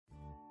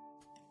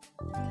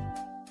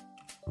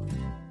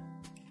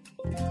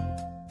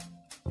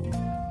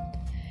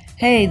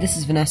Hey, this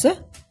is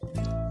Vanessa.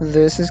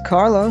 This is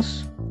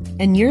Carlos.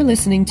 And you're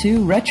listening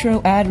to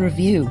Retro Ad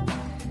Review.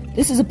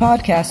 This is a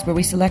podcast where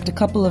we select a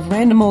couple of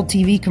random old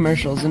TV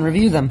commercials and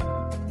review them.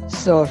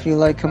 So if you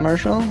like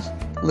commercials,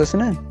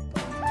 listen in.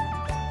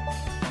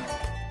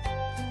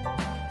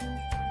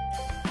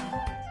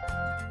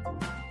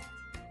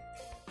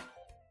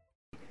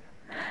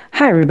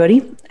 Hi,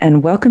 everybody,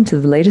 and welcome to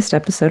the latest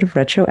episode of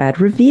Retro Ad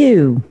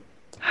Review.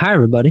 Hi,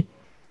 everybody.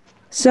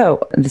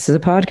 So, this is a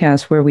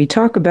podcast where we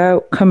talk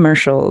about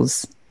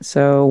commercials.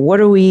 So,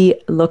 what are we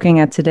looking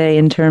at today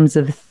in terms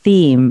of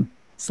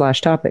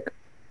theme/topic?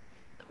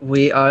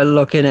 We are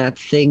looking at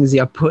things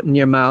you put in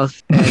your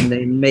mouth and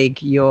they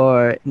make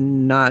your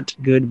not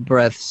good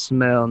breath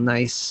smell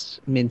nice,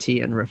 minty,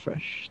 and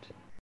refreshed.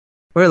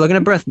 We're looking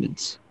at breath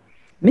mints.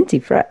 Minty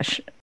fresh.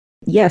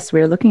 Yes,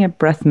 we're looking at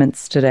breath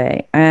mints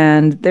today.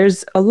 And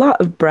there's a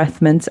lot of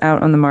breath mints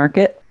out on the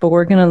market, but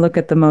we're going to look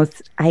at the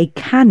most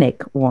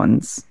iconic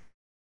ones.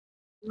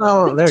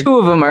 Well, two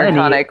of them are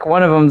iconic.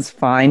 One of them's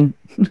fine.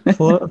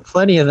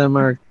 Plenty of them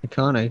are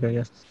iconic, I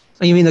guess.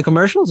 Oh, you mean the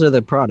commercials or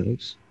the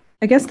products?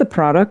 I guess the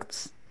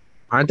products.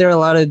 Aren't there a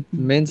lot of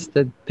mints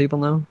that people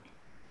know?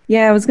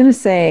 Yeah, I was going to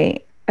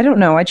say, I don't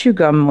know. I chew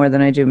gum more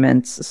than I do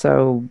mints.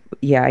 So,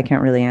 yeah, I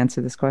can't really answer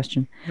this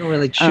question. You don't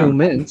really chew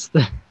mints.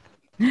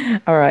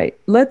 All right,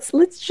 let's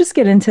just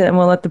get into it and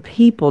we'll let the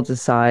people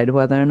decide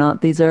whether or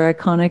not these are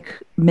iconic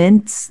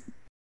mints.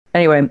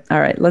 Anyway, all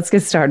right, let's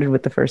get started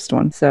with the first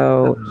one.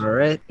 So, all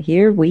right,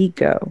 here we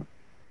go.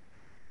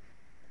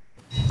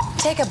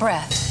 Take a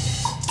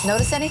breath.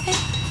 Notice anything?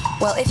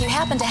 Well, if you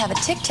happen to have a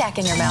Tic Tac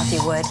in your mouth,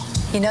 you would.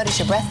 You notice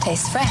your breath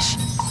tastes fresh.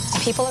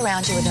 And people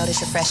around you would notice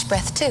your fresh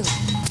breath, too.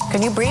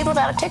 Can you breathe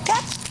without a Tic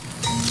Tac?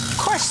 Of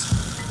course.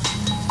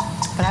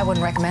 But I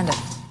wouldn't recommend it.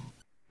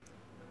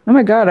 Oh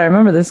my God, I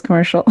remember this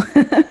commercial.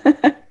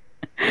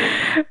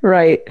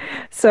 Right.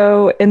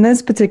 So in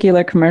this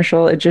particular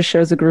commercial, it just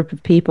shows a group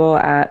of people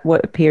at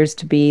what appears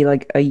to be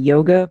like a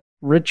yoga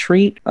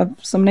retreat of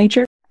some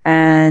nature.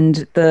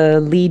 And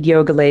the lead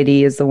yoga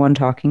lady is the one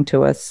talking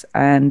to us.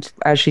 And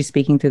as she's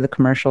speaking through the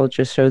commercial, it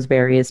just shows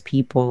various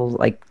people,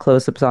 like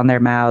close-ups on their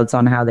mouths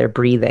on how they're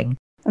breathing.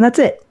 And that's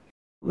it.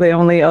 The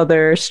only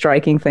other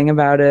striking thing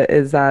about it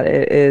is that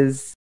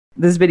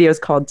this video is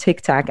called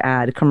Tic Tac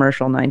Ad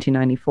Commercial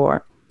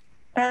 1994.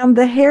 And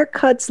the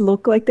haircuts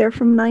look like they're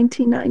from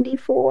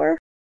 1994.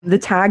 The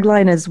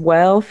tagline as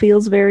well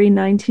feels very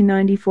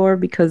 1994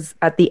 because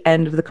at the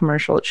end of the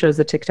commercial, it shows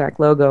the Tic Tac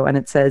logo and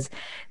it says,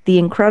 the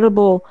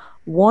incredible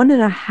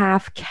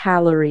 1.5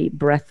 calorie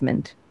breath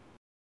mint.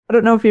 I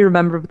don't know if you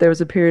remember, but there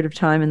was a period of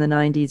time in the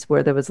 90s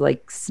where there was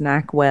like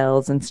snack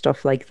wells and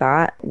stuff like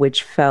that,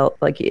 which felt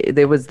like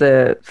there was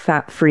the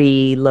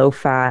fat-free,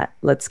 low-fat,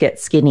 let's get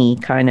skinny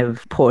kind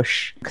of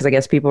push. Because I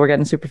guess people were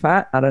getting super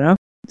fat. I don't know.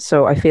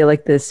 So I feel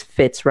like this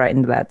fits right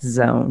into that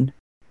zone.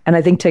 And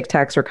I think Tic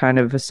Tacs are kind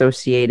of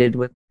associated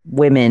with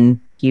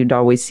women. You'd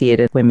always see it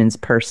in women's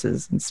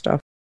purses and stuff.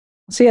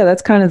 So yeah,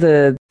 that's kind of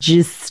the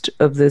gist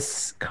of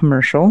this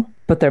commercial.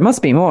 But there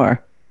must be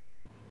more.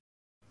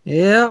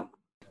 Yeah.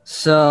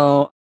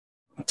 So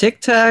Tic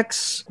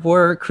Tacs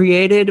were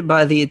created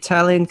by the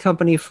Italian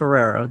company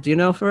Ferrero. Do you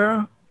know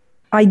Ferrero?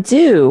 I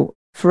do.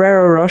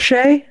 Ferrero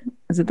Rocher?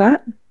 Is it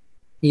that?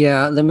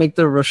 Yeah, they make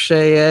the Rocher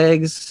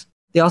eggs.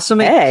 They also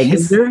make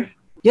eggs? Kinder.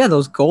 Yeah,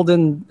 those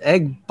golden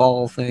egg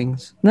ball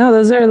things. No,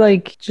 those are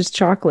like just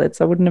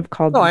chocolates. I wouldn't have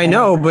called them I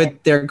know,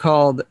 but they're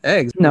called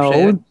eggs.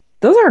 No,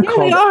 those aren't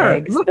called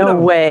eggs. Look no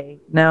way.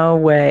 No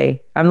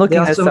way. I'm looking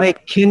at They also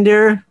make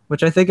Kinder,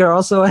 which I think are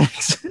also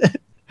eggs.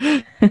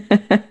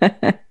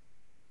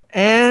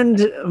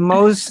 And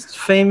most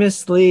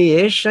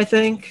famously-ish, I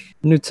think,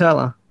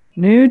 Nutella.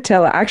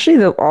 Nutella.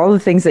 Actually, all the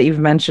things that you've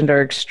mentioned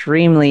are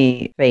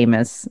extremely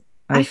famous.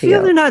 I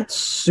feel they're not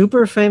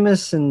super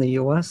famous in the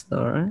US,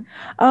 though, right?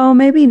 Oh,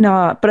 maybe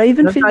not. But I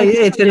even feel like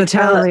it's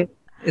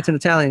an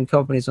Italian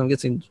company, so I'm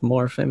guessing it's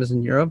more famous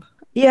in Europe.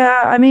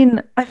 Yeah, I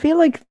mean, I feel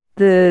like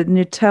the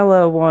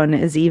Nutella one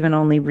is even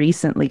only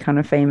recently kind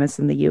of famous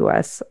in the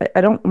US.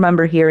 I don't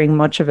remember hearing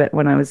much of it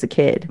when I was a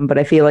kid, but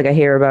I feel like I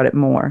hear about it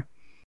more.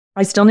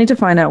 I still need to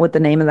find out what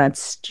the name of that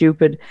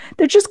stupid...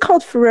 They're just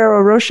called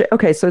Ferrero Rocher.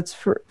 Okay, so it's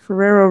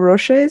Ferrero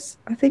Rochers,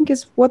 I think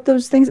is what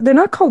those things... They're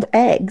not called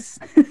eggs.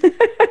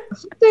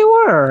 They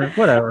were.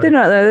 Whatever. They're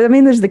not... I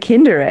mean, there's the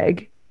Kinder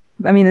Egg.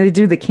 I mean, they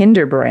do the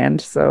Kinder brand,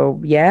 so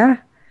yeah.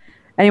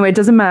 Anyway, it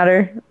doesn't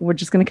matter. We're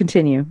just going to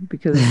continue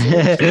because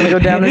we're going to go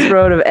down this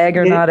road of egg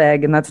or not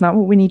egg, and that's not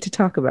what we need to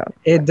talk about.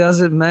 It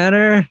doesn't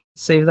matter.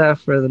 Save that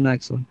for the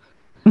next one.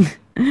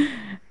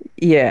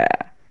 Yeah.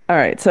 All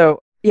right, so...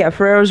 Yeah,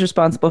 Ferrero's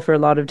responsible for a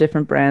lot of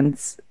different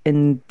brands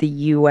in the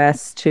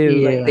US too.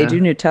 Yeah. Like they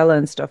do Nutella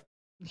and stuff.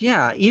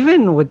 Yeah,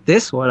 even with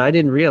this one, I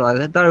didn't realize.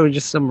 I thought it was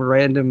just some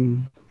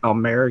random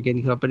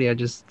American company that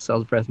just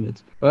sells breath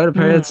mints. But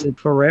apparently it's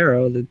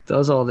Ferrero that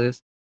does all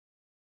this.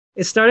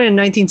 It started in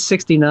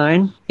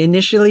 1969,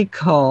 initially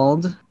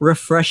called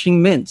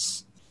Refreshing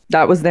Mints.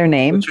 That was their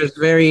name? Which was a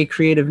very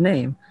creative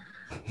name.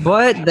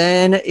 But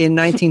then in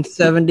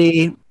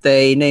 1970,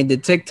 they named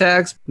it Tic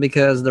Tacs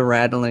because the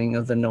rattling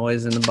of the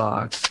noise in the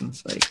box.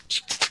 It's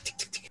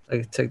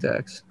like Tic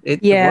Tacs.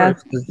 It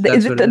works.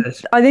 That's what it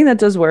is. I think that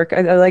does work.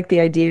 I like the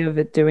idea of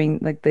it doing,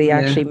 like, they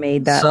actually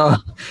made that. So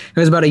it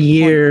was about a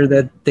year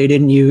that they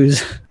didn't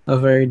use a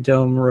very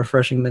dumb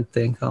refreshing mint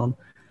thing called.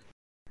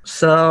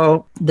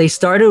 So they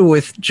started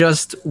with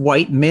just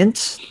white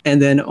mint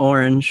and then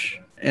orange.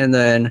 And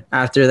then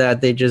after that,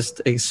 they just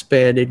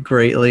expanded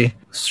greatly.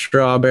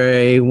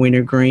 Strawberry,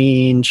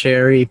 wintergreen,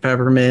 cherry,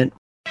 peppermint.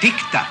 Tic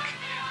Tac,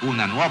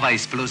 una nuova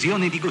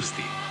esplosione di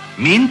gusti.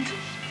 Mint,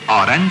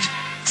 orange,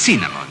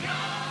 cinnamon.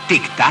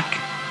 Tic Tac,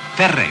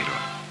 Ferrero.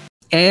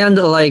 And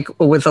like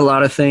with a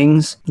lot of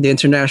things, the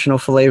international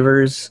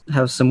flavors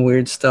have some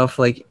weird stuff.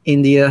 Like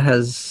India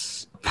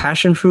has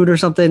passion fruit or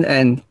something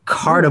and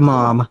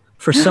cardamom.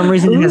 For some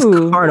reason, it has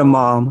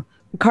cardamom.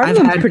 Cardamom's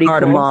I've had pretty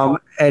cardamom,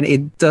 and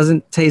it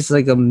doesn't taste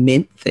like a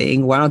mint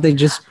thing. Why don't they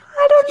just...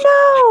 I don't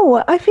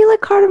know. I feel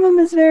like cardamom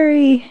is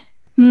very...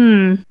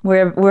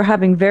 We're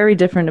having very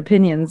different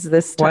opinions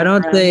this time. Why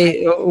don't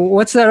they...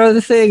 What's that other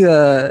thing?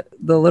 The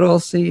little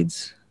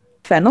seeds?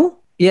 Fennel?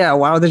 Yeah,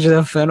 why don't they just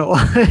have fennel?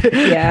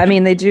 Yeah, I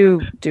mean, they do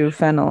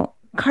fennel.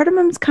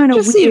 Cardamom's kind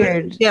of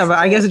weird. Yeah, but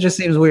I guess it just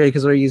seems weird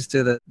because we're used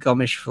to the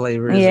gummish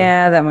flavors.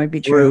 Yeah, that might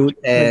be true. Fruit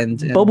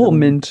and bubble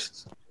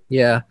mint.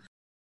 Yeah.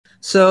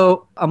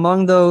 So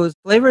among those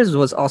flavors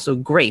was also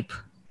grape.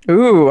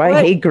 Ooh,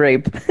 I hate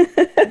grape.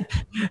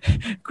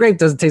 Grape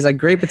doesn't taste like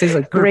grape. It tastes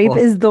like purple. Grape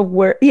is the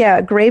worst. Yeah,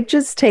 grape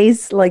just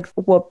tastes like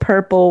what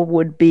purple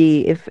would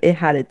be if it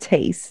had a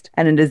taste,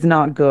 and it is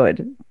not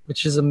good.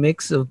 Which is a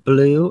mix of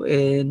blue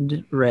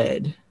and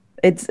red.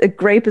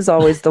 Grape is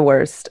always the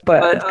worst.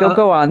 But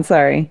go on.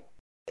 Sorry.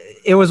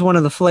 It was one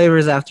of the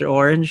flavors after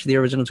orange. The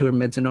original two were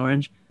mint and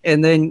orange,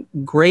 and then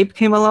grape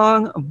came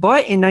along.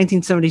 But in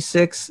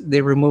 1976,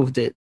 they removed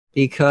it.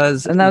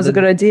 And that was a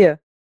good idea.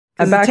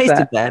 It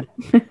tasted bad.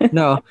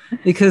 No,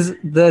 because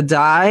the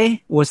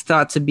dye was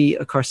thought to be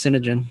a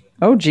carcinogen.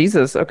 Oh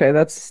Jesus! Okay,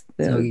 that's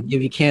so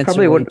give you cancer.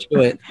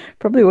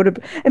 Probably would have.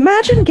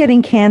 Imagine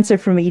getting cancer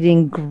from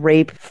eating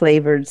grape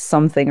flavored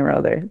something or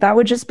other. That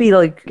would just be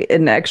like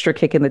an extra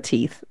kick in the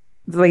teeth.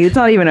 It's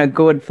not even a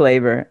good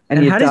flavor,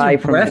 and you how die does your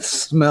from breath it.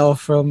 Smell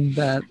from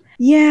that?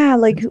 Yeah,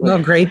 like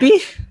grapey.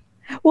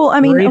 Well,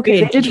 I mean, grapey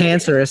okay, and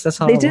cancerous. That's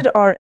they did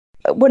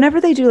whenever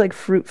they do like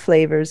fruit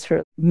flavors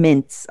for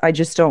mints, I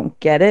just don't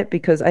get it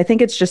because I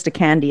think it's just a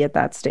candy at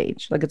that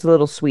stage. Like it's a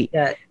little sweet.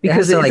 Yeah,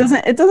 because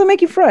it doesn't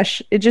make you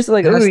fresh. It just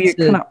like, you're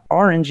kind of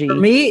orangey. For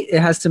me,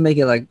 it has to make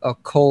it like a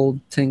cold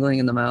tingling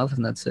in the mouth,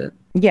 and that's it.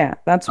 Yeah,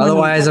 that's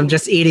otherwise I'm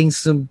just eating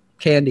some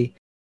candy.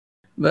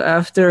 But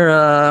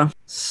after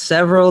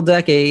several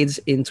decades,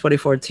 in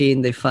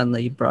 2014, they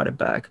finally brought it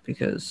back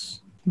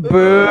because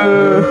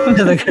boo.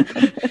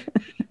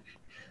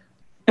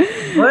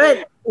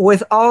 But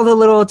with all the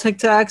little Tic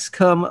Tacs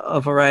come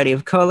a variety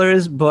of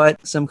colors,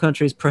 but some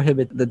countries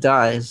prohibit the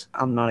dyes.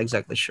 I'm not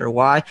exactly sure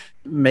why.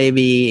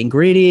 Maybe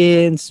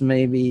ingredients,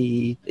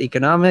 maybe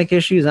economic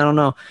issues, I don't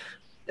know.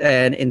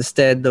 And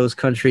instead, those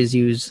countries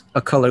use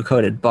a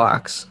color-coded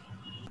box.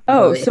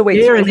 Oh, so wait.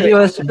 Here in the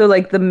US, so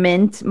like the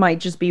mint might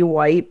just be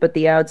white, but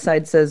the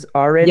outside says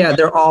orange? Yeah,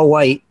 they're all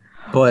white,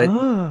 but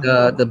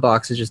the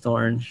box is just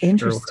orange.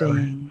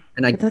 Interesting.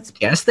 And I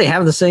guess they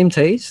have the same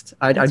taste.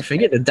 I'd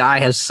figure the dye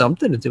has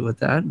something to do with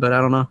that, but I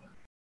don't know.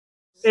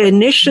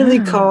 Initially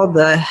called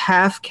the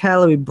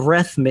half-calorie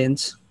breath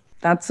mint.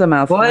 That's a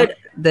mouthful. But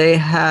they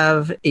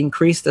have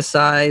increased the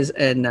size,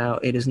 and now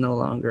it is no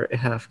longer a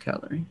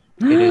half-calorie.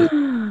 It is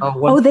a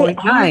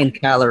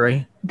 1.9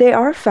 calorie. They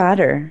are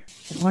fatter.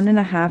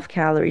 1.5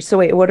 calories. So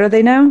wait, what are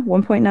they now?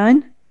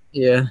 1.9?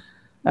 Yeah.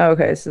 Oh,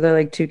 okay, so they're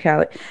like 2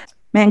 calories.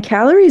 Man,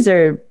 calories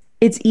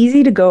it's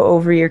easy to go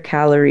over your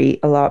calorie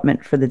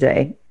allotment for the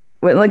day.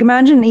 Like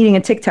imagine eating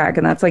a Tic Tac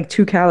and that's like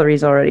 2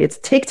 calories already. It's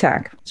Tic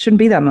Tac. It shouldn't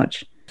be that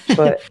much.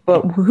 But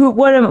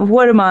what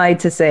am I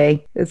to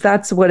say? If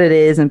that's what it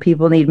is and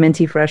people need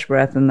minty fresh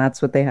breath and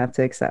that's what they have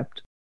to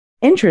accept.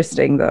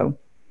 Interesting though.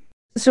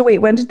 So wait,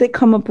 when did they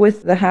come up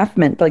with the half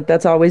mint? Like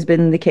that's always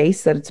been the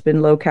case that it's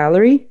been low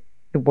calorie?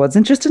 It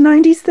wasn't just a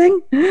 90s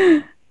thing?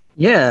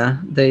 Yeah,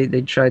 they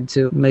tried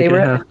to make it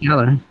a half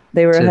calorie.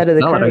 They were ahead of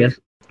the curve. I guess.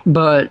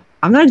 But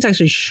I'm not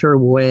exactly sure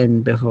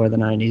when before the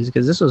 90s,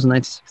 because this was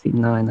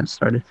 1969 that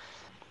started.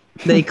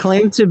 They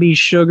claim to be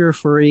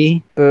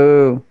sugar-free.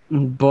 Boo.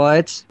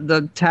 But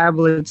the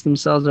tablets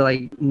themselves are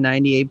like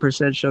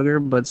 98% sugar,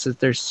 but since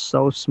they're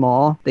so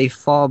small, they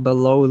fall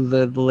below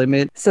the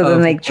limit. So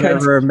then they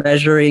whatever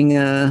measuring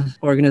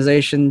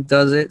organization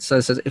does it. So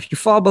it says, if you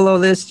fall below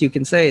this, you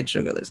can say it's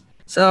sugarless.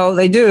 So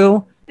they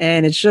do,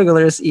 and it's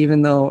sugarless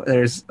even though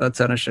there's a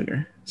ton of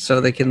sugar.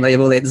 So they can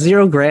label it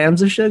 0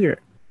 grams of sugar.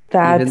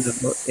 Even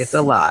though it's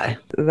a lie.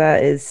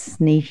 That is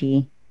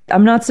sneaky.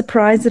 I'm not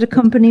surprised that a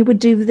company would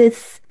do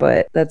this,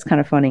 but that's kind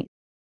of funny.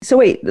 So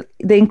wait,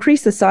 they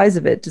increased the size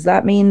of it. Does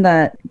that mean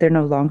that they're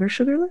no longer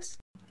sugarless?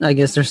 I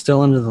guess they're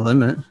still under the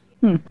limit.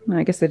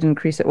 I guess they didn't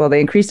increase it. Well,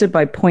 they increased it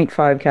by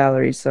 0.5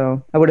 calories,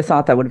 so I would have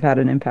thought that would have had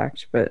an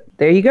impact. But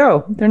there you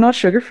go. They're not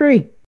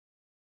sugar-free.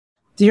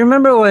 Do you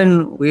remember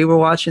when we were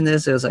watching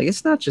this? It was like,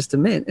 it's not just a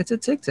mint, it's a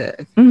Tic Tac.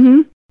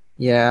 Mm-hmm.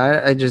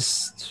 Yeah, I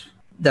just,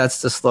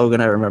 that's the slogan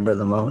I remember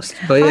the most.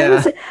 But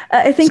yeah.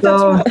 I think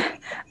So- that's what,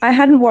 I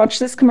hadn't watched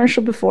this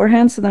commercial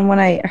beforehand, so then when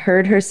I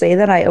heard her say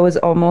that, I was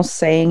almost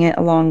saying it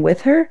along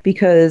with her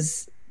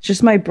because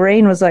just my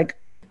brain was like,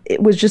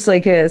 it was just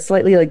like a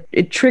slightly like,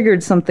 it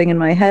triggered something in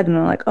my head and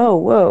I'm like, oh,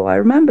 whoa, I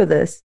remember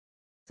this.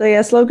 So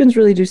yeah, slogans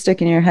really do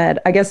stick in your head.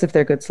 I guess if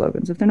they're good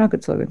slogans. If they're not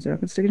good slogans, they're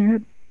not going to stick in your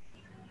head.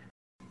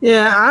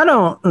 Yeah, I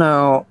don't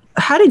know.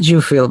 How did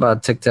you feel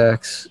about Tic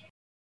Tacs?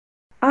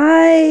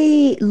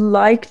 I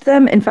liked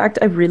them. In fact,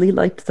 I really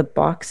liked the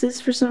boxes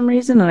for some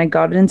reason, and I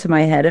got it into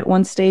my head at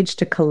one stage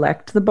to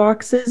collect the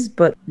boxes,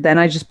 but then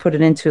I just put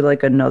it into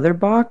like another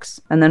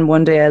box. And then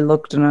one day I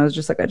looked and I was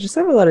just like, I just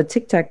have a lot of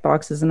Tic Tac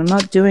boxes and I'm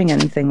not doing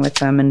anything with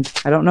them, and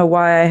I don't know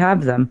why I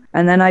have them.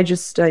 And then I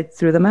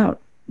threw them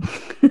out.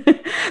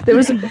 There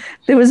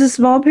was a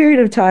small period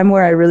of time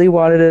where I really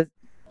wanted to,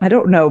 I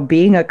don't know,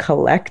 being a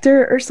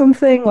collector or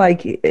something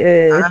like.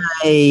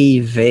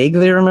 I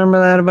vaguely remember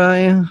that about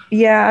you.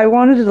 Yeah, I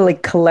wanted to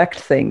like collect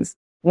things.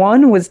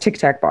 One was Tic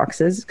Tac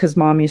boxes because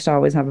Mom used to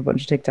always have a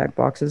bunch of Tic Tac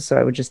boxes, so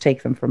I would just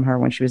take them from her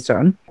when she was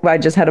done. I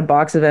just had a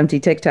box of empty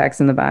Tic Tacs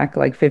in the back,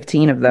 like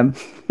 15 of them.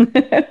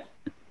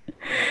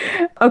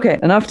 Okay,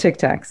 enough Tic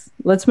Tacs.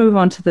 Let's move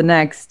on to the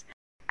next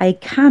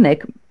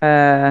iconic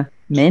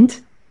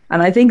mint.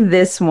 And I think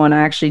this one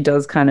actually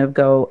does kind of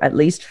go, at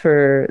least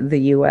for the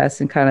US,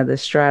 in kind of the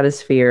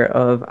stratosphere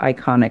of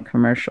iconic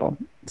commercial.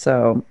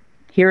 So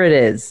here it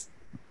is.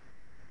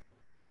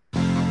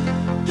 It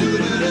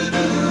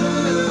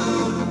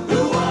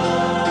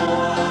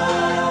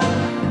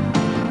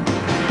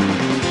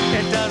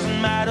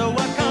doesn't matter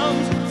what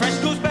comes, fresh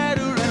goes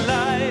better in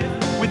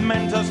life. With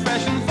Mentos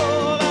fresh and full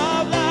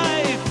of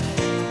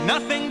life.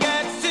 Nothing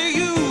gets to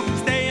you,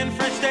 staying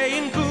fresh,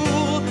 staying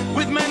cool.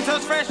 With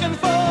Mentos fresh and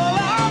full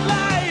of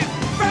life.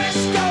 Fresh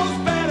goes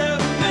better,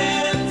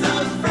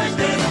 Mentos fresh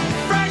is.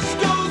 Fresh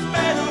goes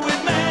better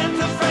with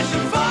Mentos fresh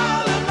and full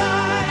of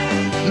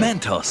life.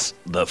 Mentos,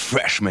 the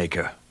fresh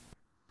maker.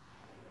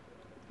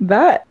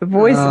 That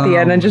voice at the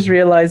end, I just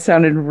realized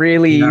sounded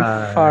really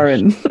Gosh.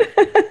 foreign.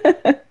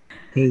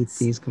 Hate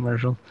these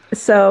commercials.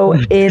 So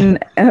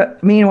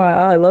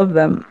meanwhile, I love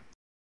them.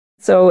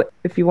 So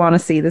if you want to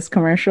see this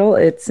commercial,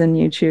 it's in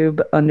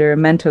YouTube under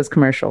Mentos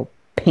commercial,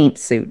 paint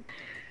suit.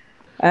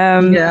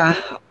 Yeah,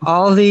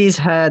 all these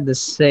had the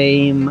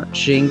same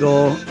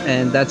jingle,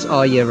 and that's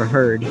all you ever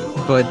heard.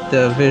 But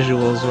the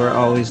visuals were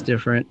always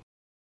different.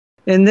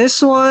 In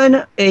this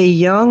one, a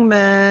young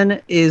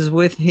man is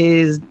with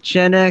his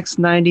Gen X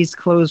 90s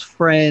clothes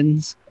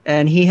friends,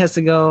 and he has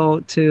to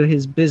go to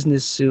his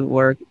business suit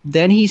work.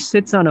 Then he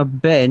sits on a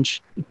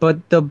bench,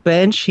 but the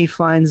bench he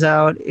finds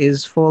out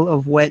is full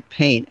of wet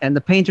paint. And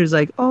the painter's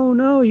like, oh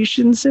no, you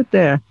shouldn't sit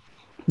there.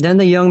 Then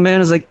the young man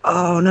is like,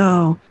 oh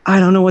no, I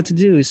don't know what to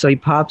do. So he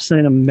pops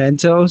in a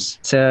Mentos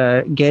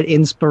to get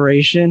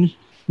inspiration.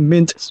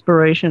 Mint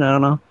inspiration, I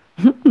don't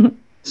know.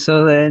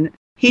 So then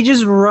he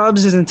just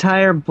rubs his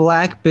entire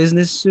black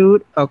business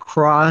suit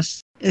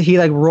across. He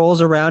like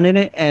rolls around in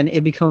it and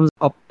it becomes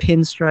a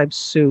pinstripe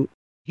suit.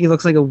 He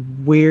looks like a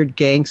weird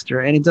gangster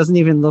and it doesn't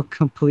even look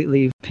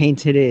completely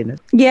painted in.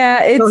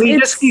 Yeah,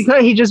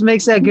 He just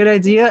makes that good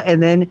idea,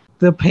 and then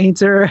the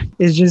painter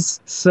is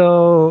just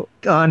so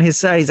on his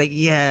side. He's like,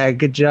 yeah,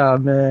 good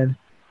job, man.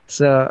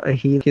 So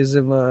he gives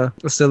him a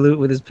salute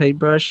with his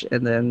paintbrush,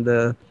 and then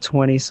the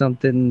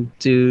 20-something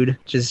dude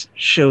just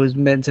shows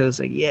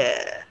Mentos like,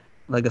 yeah,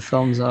 like a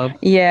thumbs up.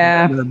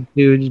 Yeah. And the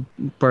dude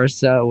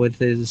bursts out with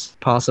his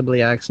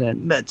possibly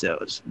accent,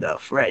 Mentos, the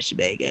fresh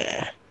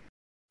maker.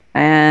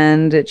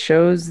 And it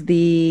shows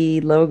the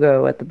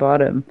logo at the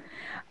bottom.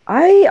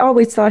 I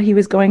always thought he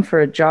was going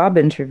for a job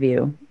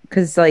interview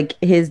because like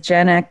his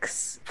Gen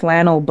X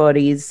flannel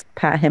buddies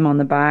pat him on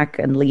the back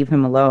and leave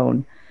him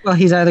alone. Well,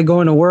 he's either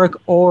going to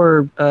work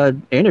or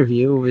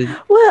interview with.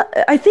 Well,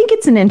 I think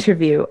it's an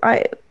interview.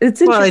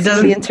 It's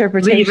interesting the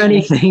interpretation. Leave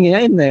anything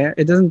in there.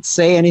 It doesn't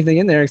say anything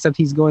in there except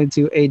he's going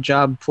to a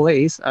job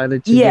place either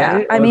to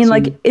get it I or mean, to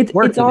like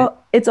work in it.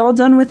 it's all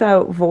done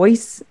without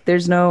voice.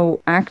 There's no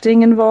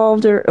acting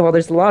involved,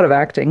 there's a lot of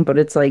acting, but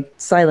it's like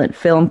silent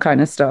film kind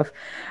of stuff.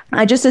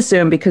 I just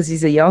assume because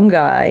he's a young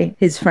guy,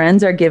 his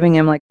friends are giving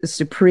him like a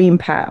supreme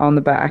pat on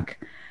the back.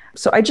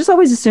 So I just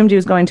always assumed he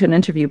was going to an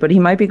interview, but he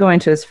might be going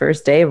to his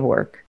first day of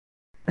work.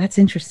 That's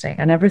interesting.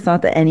 I never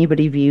thought that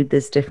anybody viewed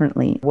this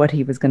differently, what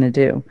he was going to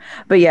do.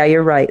 But yeah,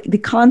 you're right. The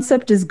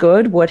concept is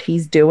good, what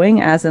he's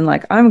doing, as in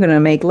like, I'm going to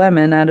make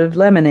lemon out of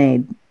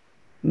lemonade.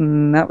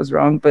 That was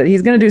wrong, but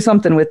he's going to do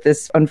something with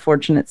this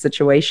unfortunate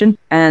situation.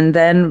 And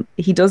then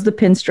he does the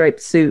pinstripe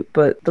suit,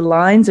 but the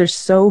lines are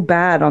so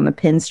bad on the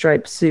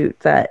pinstripe suit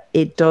that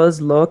it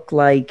does look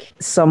like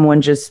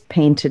someone just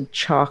painted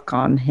chalk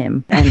on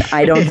him. And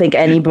I don't think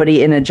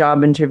anybody in a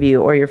job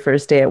interview or your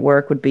first day at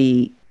work would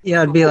be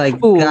Yeah, I'd be like,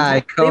 Fooled. guy,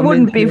 They come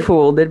wouldn't be into-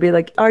 fooled. They'd be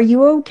like, "Are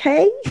you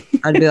okay?"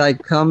 I'd be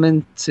like, come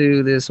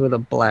into this with a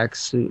black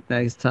suit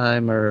next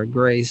time, or a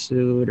gray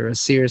suit, or a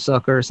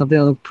seersucker, or something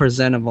that look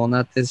presentable,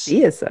 not this.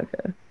 See a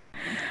sucker.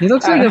 He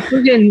looks like a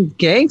freaking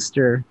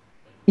gangster.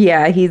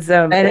 Yeah, he's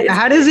And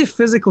how does he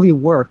physically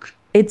work?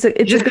 It's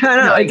just a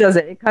kinda no, like- it does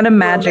it. It kind of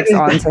magics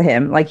onto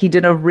him. Like he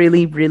did a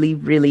really, really,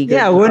 really good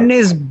Yeah, job. wouldn't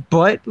his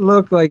butt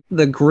look like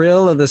the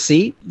grill of the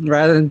seat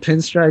rather than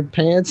pinstripe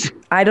pants?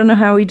 I don't know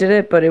how he did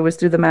it, but it was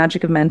through the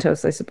magic of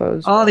Mentos, I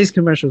suppose. All these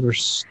commercials were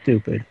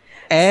stupid.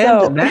 And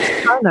So-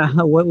 that's kind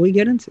of what we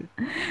get into.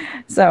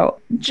 So,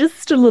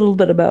 just a little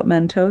bit about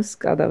Mentos.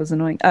 God, that was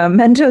annoying.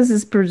 Mentos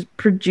is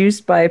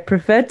produced by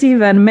Perfetti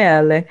Van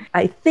Melle.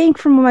 I think,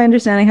 from my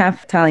understanding,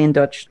 half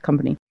Italian-Dutch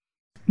company.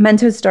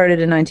 Mentos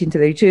started in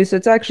 1932, so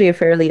it's actually a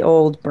fairly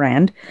old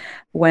brand.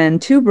 When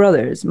two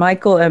brothers,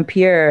 Michael and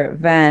Pierre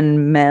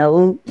Van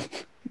Melle,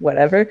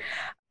 whatever,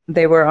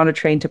 they were on a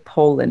train to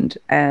Poland.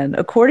 And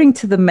according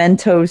to the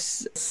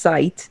Mentos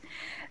site,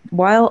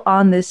 while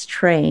on this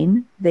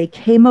train, they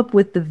came up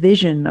with the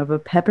vision of a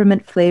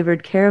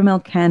peppermint-flavored caramel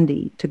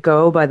candy to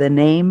go by the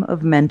name of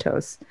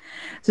Mentos.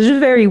 So it's a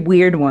very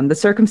weird one. The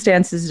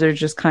circumstances are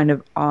just kind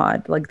of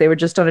odd. Like they were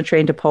just on a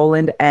train to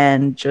Poland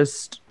and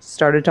just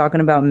started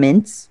talking about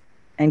mints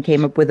and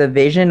came up with a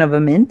vision of a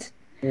mint.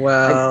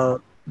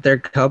 Well, their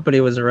company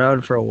was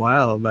around for a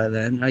while by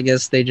then. I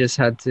guess they just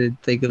had to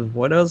think of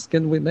what else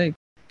can we make?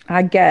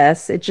 I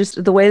guess it's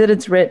just the way that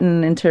it's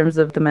written in terms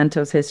of the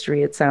Mentos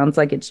history. It sounds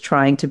like it's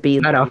trying to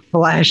be Had a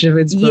flash of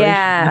inspiration.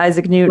 yeah,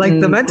 Isaac Newton, Like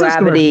the Mentos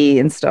gravity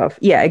and stuff.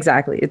 Yeah,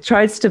 exactly. It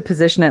tries to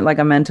position it like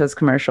a Mentos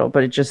commercial,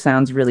 but it just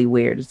sounds really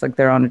weird. It's like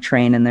they're on a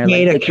train and they're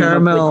Made like a they came up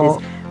with caramel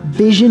this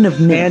vision of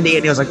mint. candy,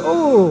 and he was like,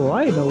 "Oh,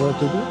 I know what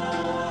to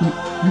do."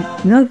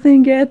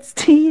 Nothing gets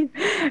to you.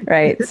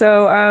 Right.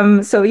 So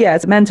yeah,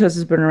 Mentos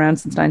has been around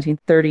since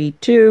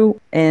 1932.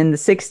 In the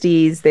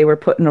 60s, they were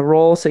put in a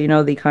roll. So, you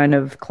know, the kind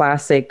of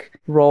classic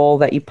roll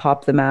that you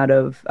pop them out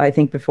of. I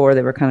think before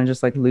they were kind of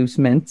just like loose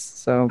mints.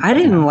 So I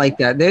didn't like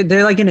that.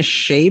 They're like in a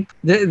shape.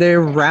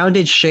 They're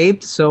rounded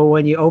shaped, so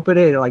when you open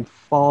it, it like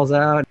falls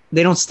out.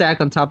 They don't stack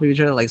on top of each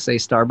other like say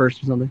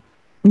Starburst or something.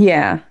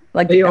 yeah.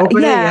 Like You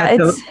open yeah, it,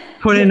 you have it's to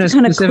put it in a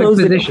kind of specific close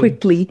it position.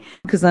 quickly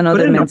because then Put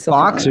other it in a mints will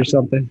box fall or out.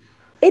 something.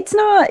 It's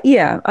not,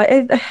 yeah.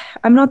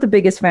 I'm not the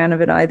biggest fan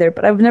of it either,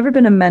 but I've never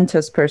been a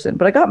Mentos person.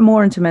 But I got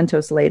more into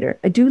Mentos later.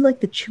 I do like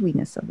the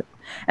chewiness of it.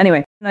 Anyway,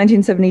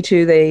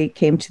 1972, they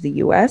came to the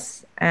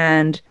US.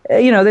 And,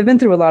 you know, they've been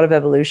through a lot of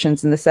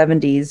evolutions. In the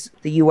 70s,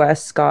 the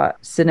US got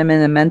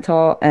cinnamon and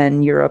menthol,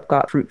 and Europe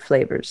got fruit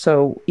flavors.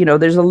 So, you know,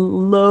 there's a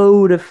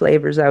load of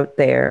flavors out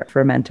there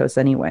for Mentos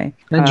anyway.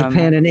 And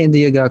Japan and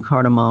India got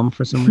cardamom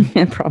for some reason.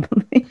 Yeah,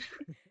 probably.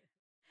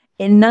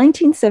 In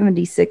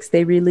 1976,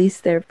 they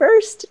released their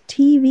first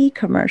TV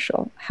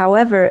commercial.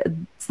 However,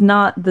 it's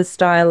not the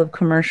style of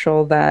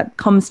commercial that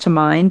comes to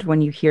mind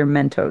when you hear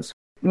Mentos.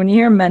 When you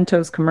hear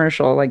Mentos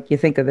commercial, like you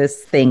think of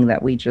this thing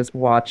that we just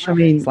watched. I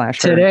mean, heard.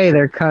 today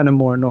they're kind of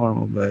more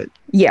normal, but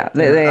Yeah,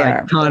 they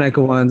are. iconic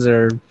ones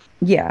are.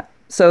 Yeah.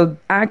 So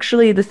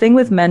actually, the thing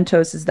with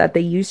Mentos is that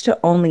they used to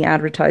only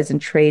advertise in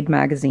trade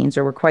magazines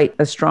or were quite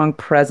a strong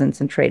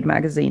presence in trade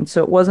magazines.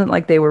 So it wasn't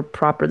like they were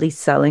properly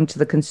selling to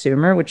the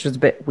consumer, which was a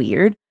bit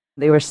weird.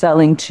 They were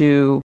selling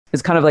to, it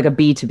was kind of like a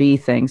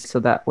B2B thing. So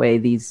that way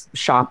these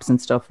shops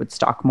and stuff would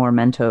stock more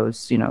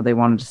Mentos. You know, they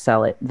wanted to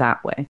sell it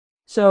that way.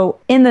 So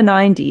in the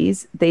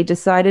 90s, they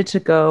decided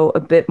to go a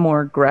bit more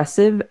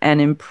aggressive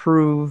and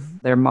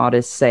improve their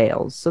modest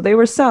sales. So they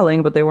were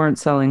selling, but they weren't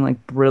selling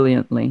like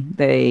brilliantly.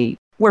 They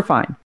were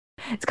fine.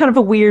 It's kind of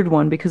a weird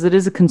one because it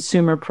is a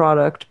consumer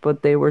product,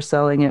 but they were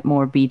selling it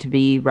more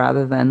B2B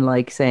rather than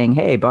like saying,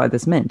 hey, buy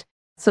this mint.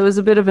 So it was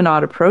a bit of an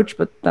odd approach,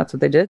 but that's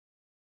what they did.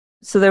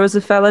 So there was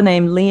a fella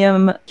named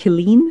Liam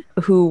Killeen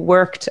who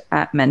worked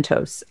at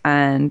Mentos,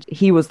 and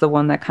he was the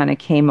one that kind of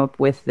came up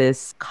with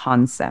this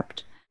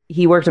concept.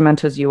 He worked at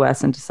Mentos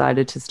US and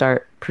decided to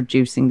start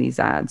producing these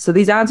ads. So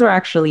these ads were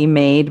actually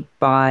made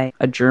by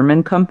a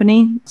German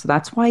company. So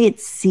that's why it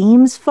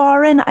seems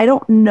foreign. I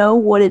don't know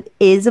what it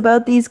is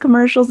about these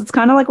commercials. It's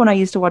kind of like when I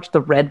used to watch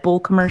the Red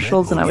Bull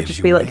commercials and I would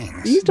just be like,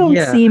 these don't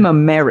seem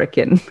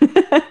American.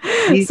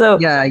 So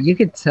yeah, you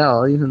could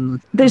tell.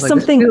 Even there's like,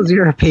 something this feels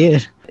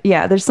European.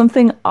 Yeah, there's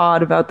something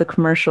odd about the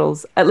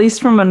commercials, at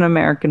least from an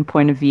American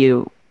point of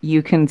view.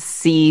 You can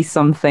see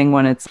something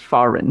when it's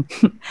foreign.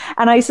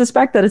 And I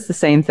suspect that it's the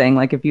same thing.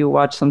 Like if you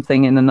watch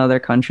something in another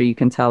country, you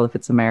can tell if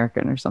it's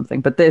American or something.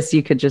 But this,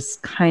 you could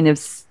just kind of,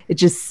 it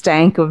just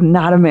stank of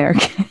not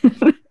American.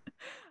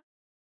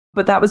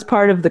 But that was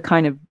part of the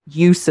kind of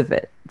use of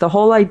it. The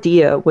whole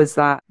idea was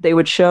that they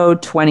would show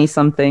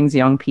 20-somethings,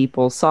 young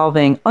people,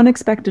 solving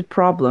unexpected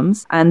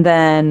problems. And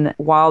then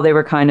while they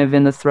were kind of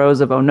in the throes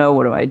of, oh no,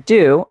 what do I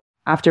do?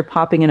 After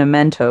popping in a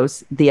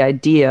Mentos, the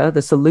idea,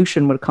 the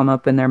solution would come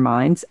up in their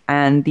minds.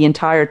 And the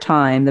entire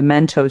time, the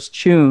Mentos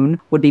tune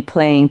would be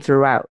playing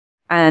throughout.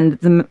 And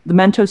the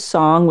Mentos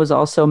song was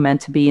also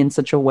meant to be in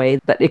such a way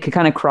that it could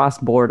kind of cross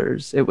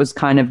borders. It was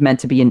kind of meant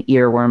to be an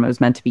earworm. It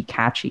was meant to be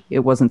catchy. It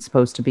wasn't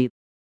supposed to be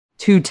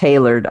too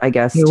tailored, I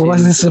guess. It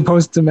wasn't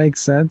supposed to make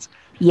sense.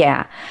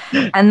 Yeah.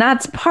 And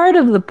that's part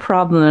of the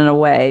problem in a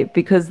way,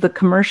 because the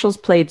commercials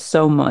played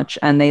so much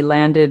and they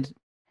landed,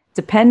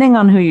 depending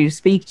on who you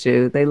speak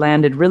to, they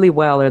landed really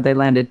well or they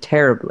landed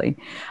terribly.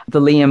 The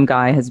Liam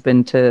guy has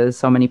been to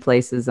so many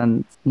places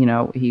and, you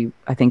know,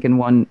 I think in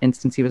one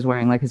instance he was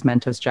wearing like his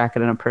Mentos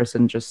jacket and a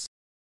person just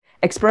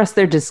expressed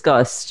their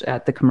disgust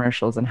at the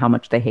commercials and how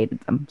much they hated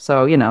them.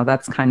 So, you know,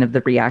 that's kind of the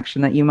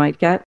reaction that you might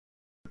get.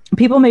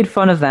 People made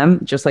fun of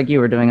them, just like you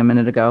were doing a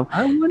minute ago,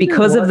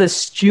 because of the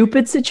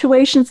stupid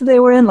situations that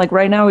they were in. Like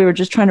right now, we were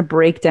just trying to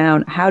break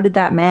down how did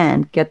that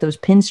man get those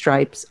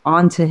pinstripes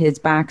onto his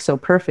back so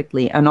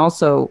perfectly? And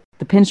also,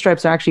 the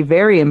pinstripes are actually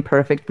very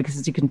imperfect because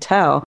as you can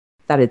tell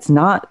that it's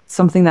not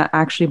something that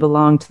actually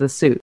belonged to the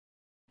suit.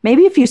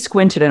 Maybe if you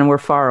squinted and were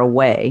far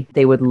away,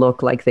 they would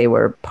look like they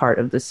were part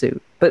of the suit.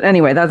 But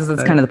anyway, that's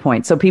kind of the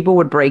point. So people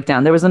would break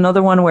down. There was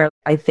another one where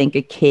I think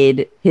a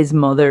kid, his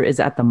mother is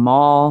at the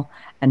mall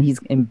and he's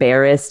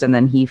embarrassed and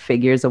then he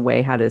figures a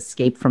way how to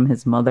escape from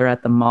his mother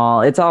at the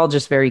mall. It's all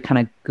just very kind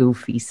of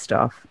goofy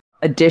stuff.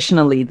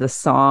 Additionally, the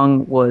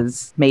song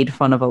was made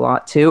fun of a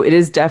lot too. It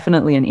is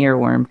definitely an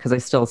earworm because I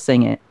still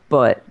sing it,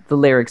 but the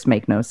lyrics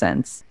make no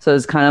sense. So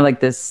it's kind of like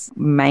this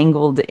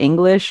mangled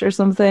English or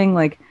something.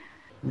 Like,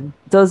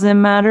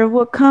 doesn't matter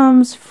what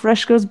comes,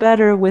 fresh goes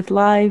better with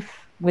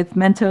life, with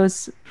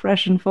Mentos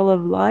fresh and full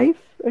of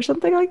life or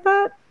something like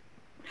that.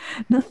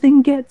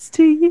 Nothing gets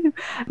to you.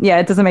 Yeah,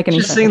 it doesn't make any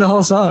sense. Just sing the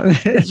whole song.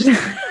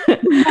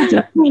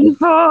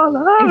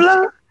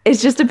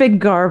 It's just a bit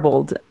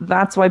garbled.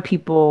 That's why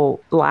people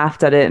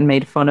laughed at it and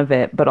made fun of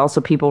it, but also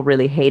people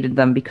really hated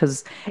them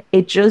because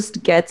it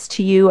just gets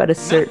to you at a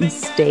certain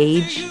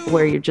stage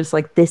where you're just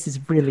like, this is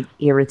really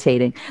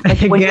irritating.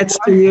 Like, it gets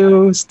to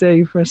you,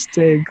 stay fresh,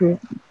 stay cool.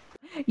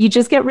 You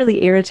just get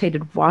really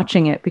irritated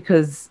watching it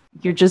because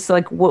you're just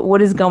like,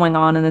 what is going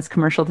on in this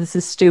commercial? This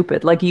is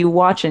stupid. Like you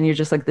watch and you're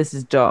just like, this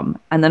is dumb.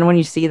 And then when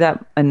you see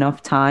that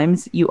enough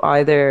times, you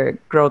either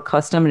grow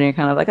accustomed and you're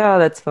kind of like, oh,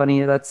 that's funny,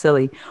 that's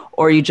silly.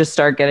 Or you just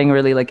start getting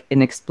really like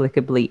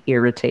inexplicably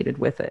irritated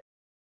with it.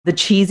 The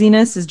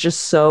cheesiness is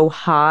just so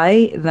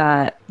high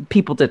that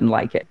people didn't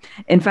like it.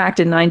 In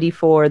fact, in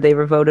 '94, they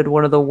were voted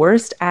one of the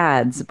worst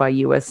ads by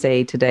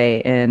USA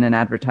Today in an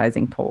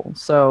advertising poll.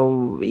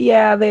 So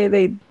yeah,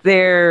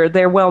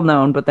 they're well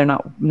known, but they're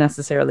not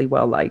necessarily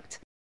well liked.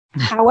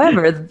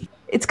 However,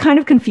 it's kind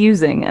of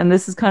confusing, and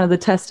this is kind of the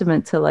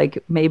testament to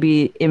like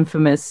maybe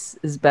infamous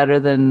is better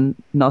than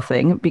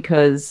nothing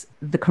because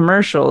the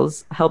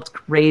commercials helped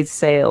raise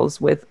sales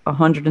with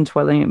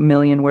 120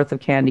 million worth of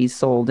candies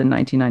sold in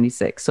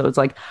 1996. So it's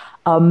like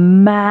a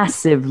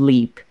massive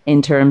leap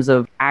in terms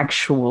of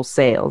actual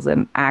sales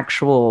and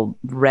actual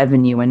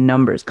revenue and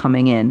numbers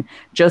coming in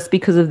just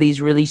because of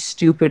these really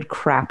stupid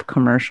crap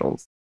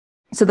commercials.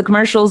 So the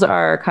commercials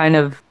are kind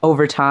of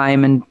over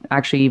time and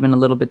actually even a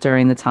little bit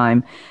during the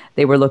time,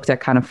 they were looked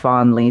at kind of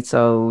fondly.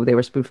 So they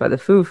were spoofed by the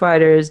Foo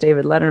Fighters,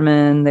 David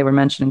Letterman. They were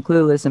mentioned in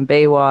Clueless and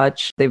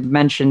Baywatch. They've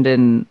mentioned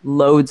in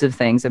loads of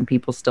things and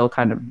people still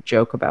kind of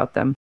joke about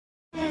them.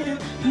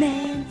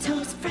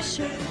 Mentos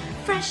fresher,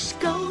 fresh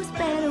goes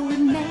better with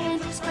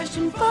Mentos fresh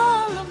and full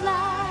of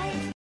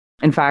life.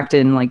 In fact,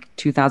 in like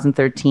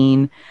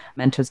 2013,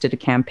 Mentos did a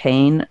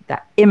campaign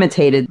that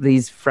imitated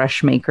these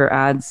Fresh Maker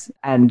ads.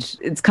 And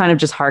it's kind of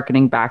just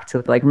hearkening back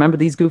to like, remember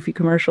these goofy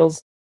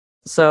commercials?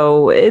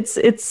 So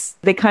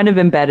they kind of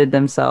embedded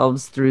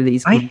themselves through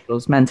these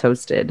commercials.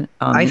 Mentos did.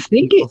 I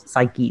think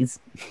psyches.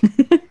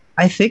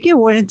 I think it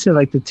went into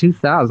like the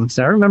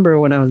 2000s. I remember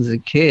when I was a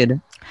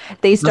kid.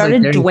 They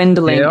started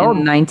dwindling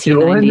in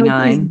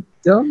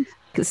 1999.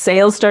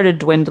 Sales started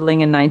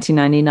dwindling in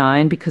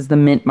 1999 because the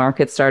mint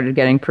market started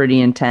getting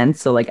pretty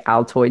intense. So like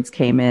Altoids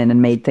came in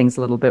and made things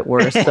a little bit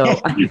worse. So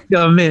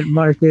the mint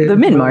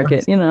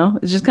market, you know,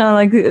 it's just kind of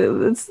like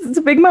it's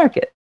a big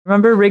market.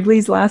 Remember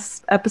Wrigley's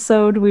last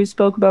episode? We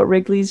spoke about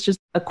Wrigley's just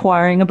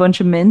acquiring a bunch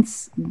of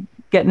mints,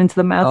 getting into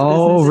the mouth.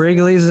 Oh,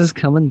 Wrigley's is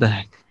coming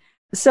back.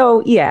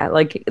 So yeah,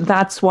 like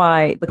that's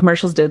why the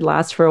commercials did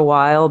last for a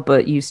while,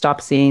 but you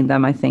stopped seeing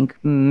them, I think,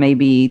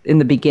 maybe in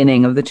the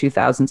beginning of the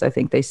 2000s. I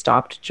think they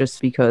stopped just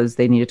because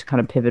they needed to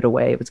kind of pivot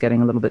away. It was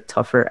getting a little bit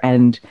tougher.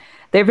 And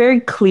they're very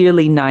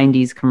clearly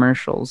 90s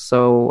commercials.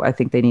 So I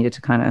think they needed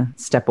to kind of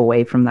step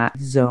away from that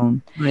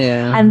zone.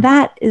 Yeah. And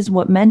that is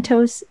what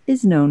Mentos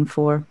is known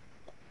for.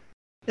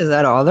 Is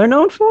that all they're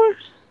known for?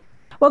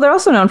 Well, they're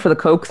also known for the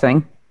Coke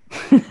thing.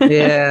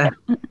 Yeah.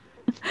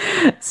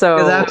 So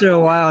because after a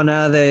while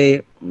now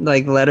they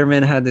like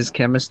Letterman had this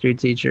chemistry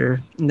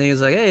teacher and he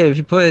was like, hey, if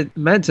you put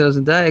Mentos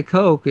in Diet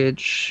Coke it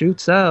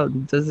shoots out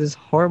and does this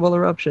horrible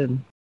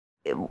eruption.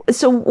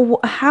 So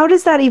how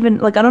does that even,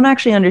 like, I don't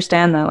actually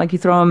understand that. Like you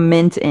throw a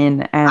mint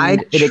in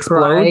and it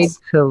explodes.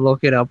 I tried to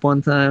look it up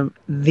one time.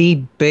 The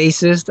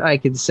basest I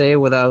could say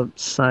without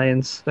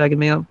science backing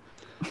me up.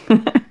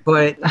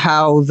 But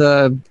how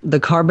the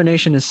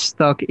carbonation is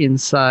stuck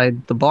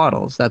inside the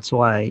bottles. That's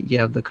why you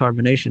have the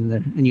carbonation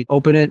there. And you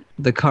open it,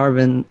 the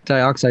carbon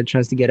dioxide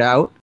tries to get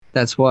out.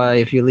 That's why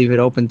if you leave it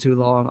open too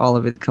long, all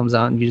of it comes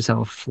out and you just have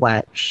a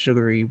flat,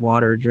 sugary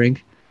water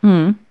drink.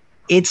 Hmm.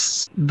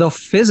 It's the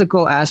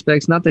physical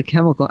aspects, not the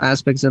chemical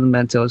aspects of the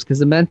Mentos. Because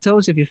the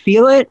Mentos, if you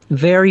feel it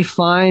very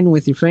fine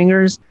with your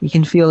fingers, you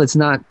can feel it's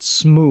not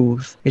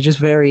smooth. It's just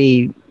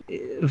very,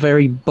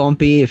 very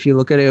bumpy. If you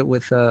look at it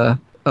with a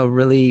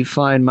really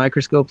fine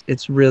microscope,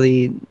 it's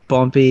really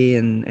bumpy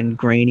and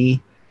grainy.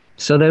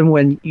 So then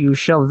when you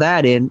shove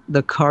that in,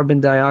 the carbon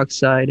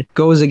dioxide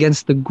goes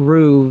against the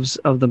grooves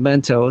of the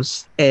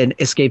Mentos and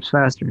escapes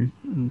faster.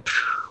 And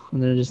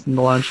then it just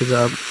launches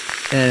up.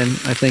 And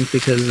I think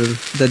because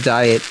of the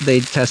diet, they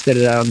tested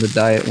it out, and the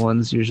diet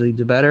ones usually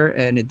do better,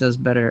 and it does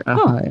better at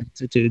high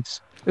altitudes.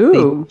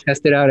 Ooh. They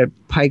tested out at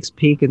Pikes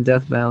Peak and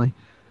Death Valley.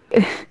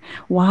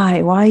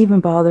 Why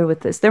even bother with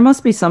this? There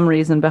must be some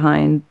reason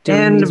behind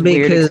doing these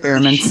weird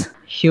experiments.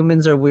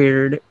 Humans are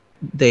weird.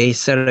 They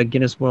set a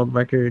Guinness World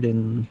Record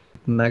in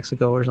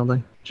Mexico or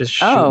something. Just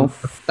shooting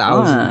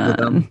thousands of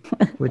them.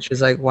 Which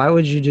is like, why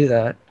would you do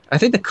that? I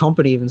think the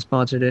company even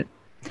sponsored it.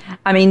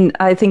 I mean,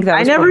 I think that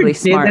was probably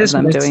smart of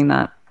them doing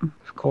that.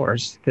 Of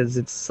course, because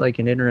it's like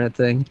an internet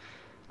thing.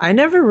 I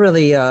never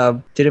really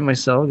did it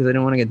myself because I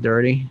didn't want to get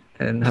dirty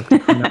and have to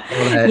clean up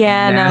all that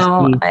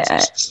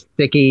nasty,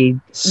 sticky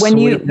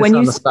sweetness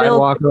on the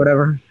sidewalk or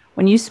whatever.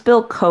 When you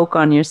spill Coke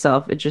on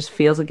yourself, it just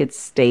feels like it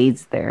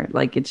stays there.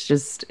 Like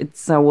it's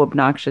so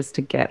obnoxious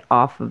to get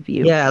off of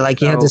you. Yeah,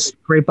 like you had to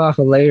scrape off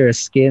a layer of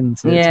skin.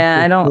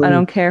 Yeah, I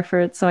don't care for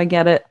it, so I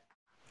get it.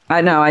 I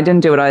know, I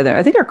didn't do it either.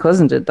 I think our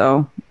cousin did,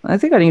 though. I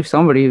think I knew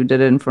somebody who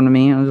did it in front of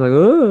me. I was like,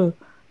 oh.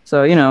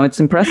 So, it's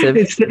impressive.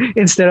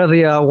 Instead of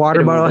the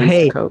water bottle,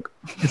 hey. Coke.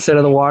 Instead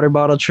of the water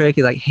bottle trick,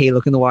 you're like, hey,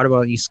 look in the water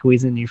bottle. And you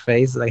squeeze it in your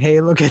face. Like,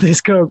 hey, look at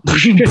this Coke.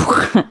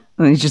 And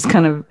you just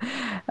kind of,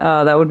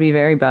 that would be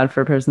very bad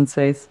for a person's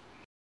face.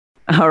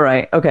 All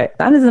right. Okay.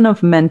 That is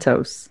enough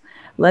Mentos.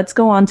 Let's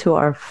go on to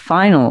our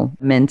final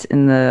mint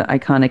in the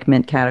iconic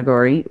mint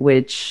category,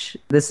 which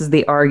this is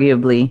the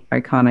arguably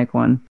iconic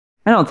one.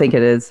 I don't think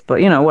it is, but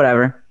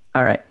whatever.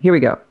 All right, here we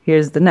go.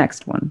 Here's the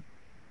next one.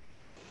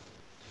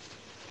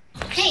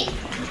 Hey,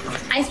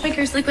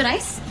 Icebreaker's liquid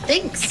ice?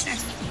 Thanks.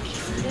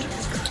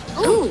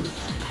 Ooh,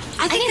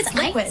 I think it's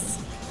liquid.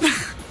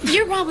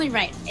 You're probably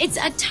right. It's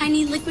a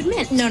tiny liquid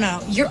mint.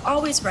 No, you're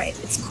always right.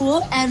 It's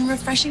cool and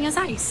refreshing as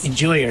ice.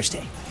 Enjoy your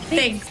stay.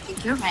 Thanks.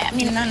 You're right. I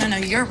mean, No,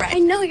 you're right. I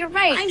know you're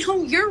right. I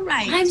know you're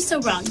right. I'm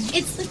so wrong.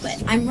 It's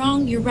liquid. I'm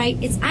wrong. You're right.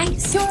 It's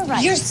ice. You're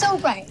right. You're so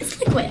right. It's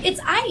liquid. It's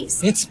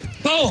ice. It's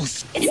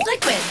both. It's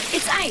liquid.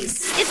 It's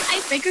ice. It's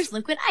Icebreaker's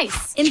liquid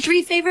ice in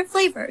 3 favorite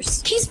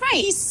flavors. He's right.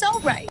 He's so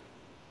right.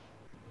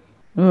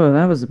 Oh,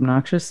 that was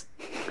obnoxious.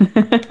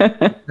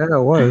 Yeah,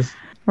 it was.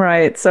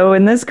 Right. So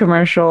in this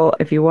commercial,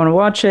 if you want to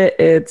watch it,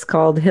 it's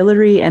called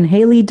Hillary and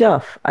Haley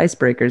Duff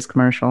Icebreakers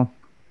commercial.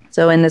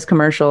 So in this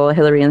commercial,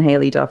 Hillary and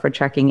Haley Duff are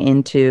checking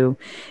into,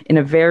 in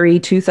a very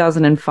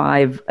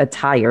 2005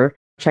 attire,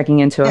 checking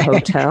into a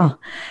hotel.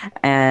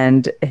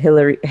 And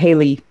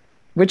Haley,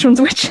 which one's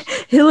which?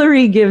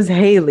 Hillary gives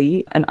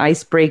Haley an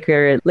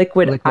icebreaker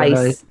liquid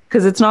ice.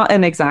 Because it's not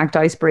an exact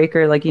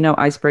icebreaker. Like,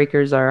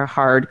 icebreakers are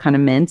hard kind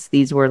of mints.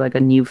 These were like a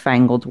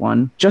newfangled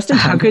one. Just in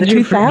time for the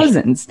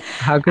 2000s.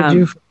 How could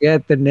you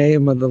forget the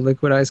name of the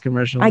liquid ice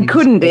commercial? I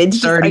couldn't.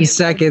 It's 30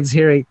 seconds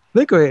hearing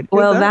liquid.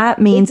 Well,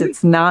 that means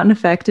it's not an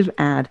effective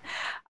ad.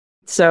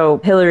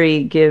 So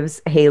Hillary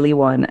gives Haley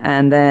one,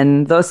 and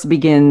then thus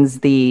begins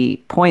the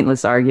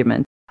pointless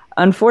argument.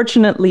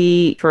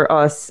 Unfortunately for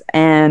us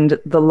and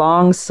the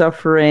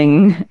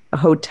long-suffering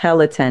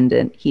hotel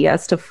attendant, he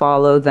has to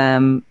follow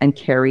them and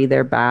carry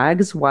their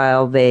bags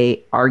while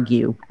they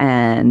argue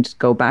and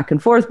go back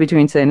and forth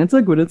between saying, it's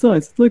liquid, it's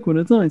ice, it's liquid,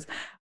 it's ice.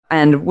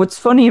 And what's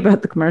funny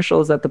about the commercial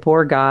is that the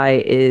poor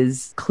guy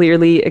is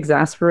clearly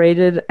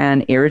exasperated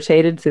and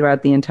irritated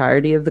throughout the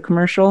entirety of the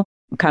commercial.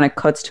 Kind of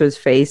cuts to his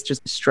face,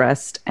 just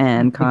stressed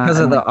and kind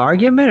because of the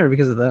argument or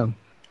because of them?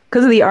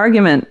 Because of the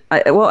argument.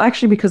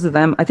 Actually, because of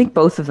them. I think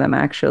both of them,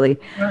 actually.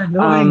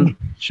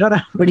 Shut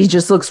up. But he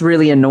just looks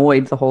really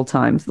annoyed the whole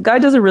time. So the guy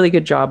does a really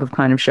good job of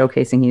kind of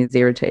showcasing he's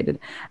irritated.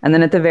 And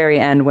then at the very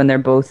end, when they're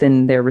both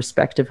in their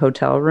respective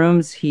hotel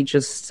rooms, he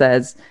just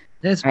says...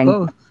 It's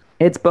both.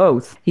 It's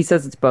both. He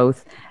says it's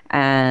both.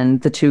 And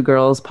the 2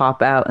 girls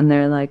pop out and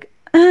they're like,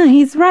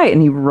 he's right.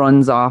 And he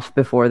runs off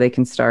before they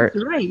can start.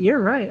 You're right. You're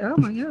right. Oh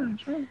my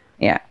gosh. Right.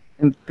 Yeah.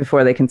 And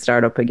before they can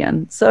start up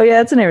again. So yeah,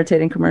 it's an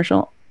irritating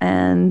commercial.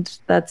 And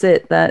that's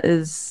it. That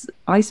is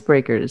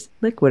Icebreakers.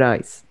 Liquid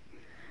ice.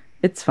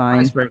 It's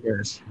fine.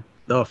 Icebreakers.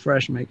 The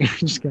fresh maker.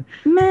 Just kidding.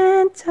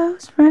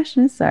 Mentos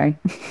freshness. Sorry.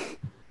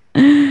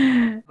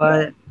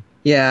 But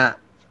yeah,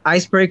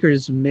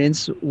 Icebreakers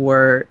mints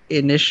were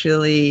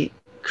initially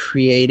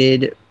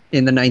created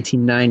in the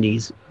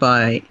 1990s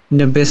by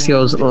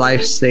Nabisco's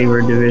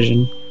Lifesaver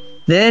division.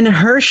 Then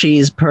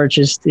Hershey's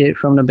purchased it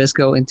from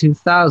Nabisco in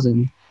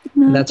 2000.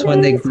 And that's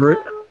when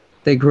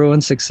they grew in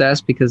success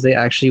because they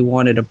actually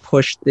wanted to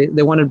push.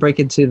 They wanted to break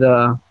into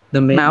the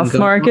mint mouth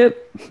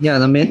market. Yeah,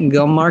 the mint and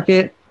gum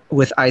market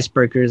with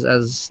Icebreakers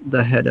as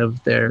the head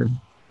of their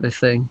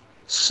thing.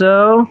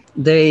 So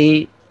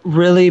they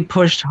really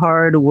pushed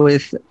hard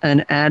with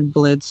an ad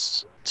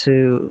blitz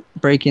to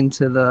break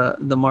into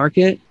the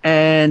market,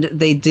 and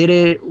they did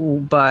it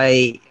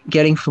by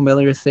getting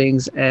familiar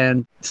things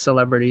and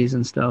celebrities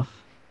and stuff.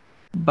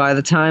 By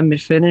the time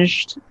it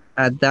finished,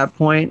 at that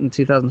point in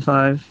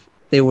 2005,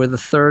 they were the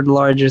third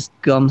largest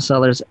gum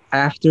sellers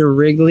after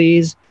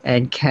Wrigley's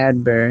and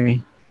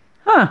Cadbury.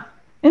 Huh.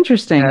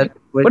 Interesting.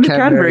 What did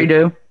Cadbury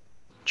do?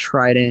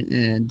 Trident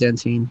and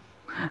Dentine.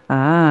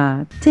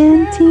 Ah,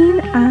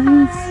 Dentine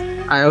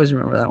Ice. I always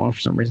remember that one for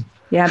some reason.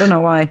 Yeah, I don't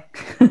know why.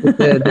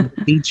 the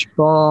beach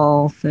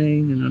ball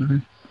thing. I don't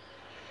know.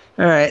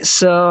 All right,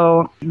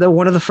 so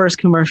one of the first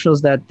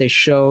commercials that they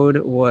showed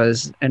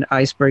was an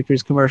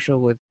Icebreakers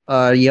commercial with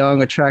a young,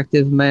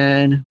 attractive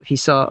man. He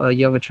saw a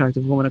young,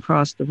 attractive woman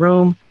across the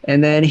room,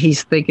 and then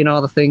he's thinking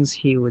all the things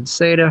he would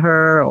say to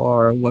her,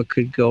 or what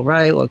could go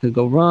right, what could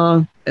go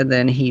wrong, and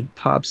then he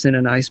pops in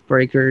an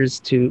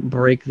Icebreakers to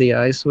break the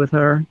ice with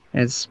her,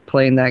 and it's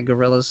playing that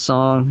Gorillaz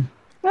song.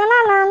 La,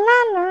 la, la,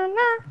 la, la,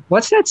 la.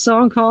 What's that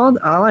song called?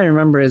 All I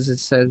remember is it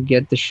says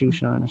 "Get the Shoe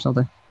Shine" or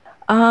something.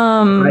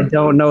 I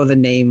don't know the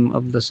name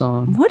of the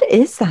song. What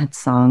is that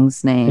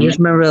song's name? I just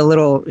remember a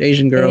little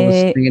Asian girl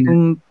was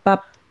singing it.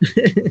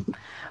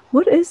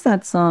 What is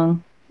that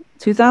song?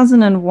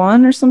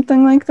 2001 or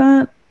something like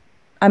that?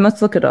 I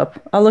must look it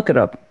up. I'll look it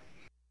up.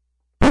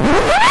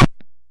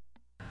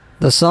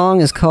 The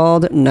song is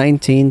called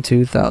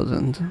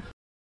 192000.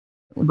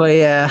 But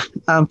yeah,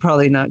 I'm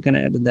probably not going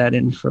to edit that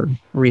in for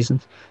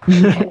reasons.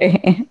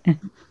 Okay.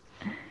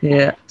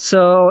 Yeah.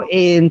 So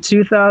in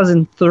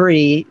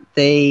 2003,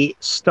 they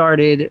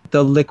started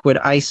the Liquid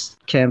Ice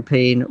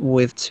campaign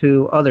with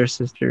two other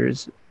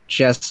sisters,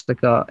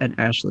 Jessica and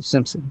Ashley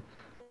Simpson.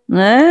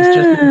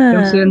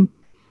 Jessica Simpson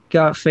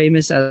got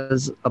famous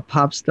as a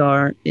pop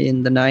star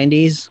in the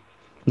 90s,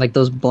 like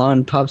those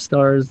blonde pop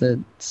stars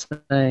that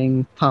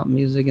sang pop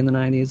music in the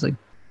 90s, like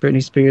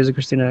Britney Spears and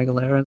Christina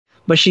Aguilera.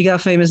 But she got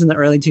famous in the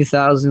early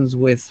 2000s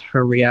with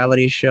her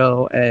reality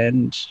show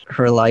and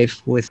her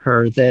life with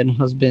her then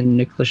husband,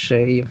 Nick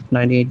Lachey of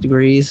 98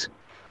 Degrees.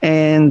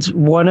 And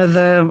one of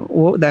them,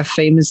 that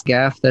famous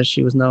gaffe that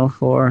she was known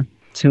for,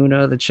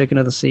 tuna, the chicken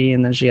of the sea,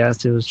 and then she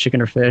asked if it was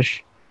chicken or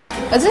fish.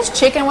 Is this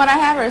chicken what I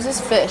have, or is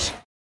this fish?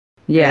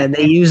 Yeah,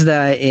 they used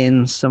that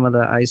in some of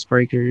the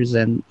Icebreakers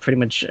and pretty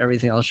much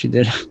everything else she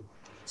did.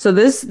 So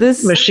this...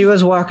 But she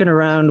was walking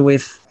around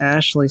with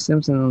Ashley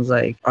Simpson and was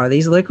like, are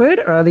these liquid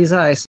or are these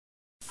ice?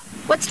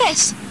 What's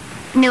this?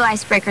 New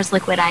Icebreakers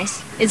Liquid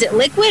Ice. Is it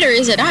liquid or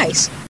is it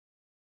ice?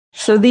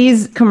 So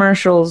these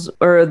commercials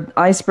or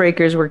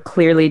Icebreakers were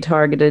clearly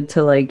targeted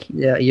to like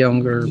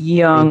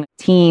young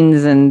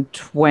teens and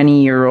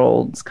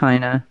 20-year-olds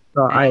kind of.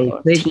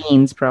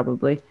 Teens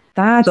probably.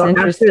 That's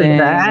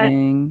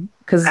interesting.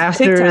 Because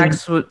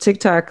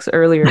TikToks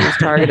earlier was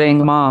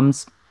targeting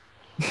moms.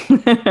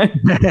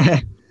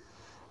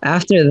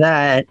 After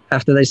that,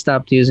 after they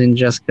stopped using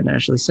Jessica and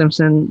Ashley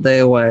Simpson,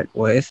 they went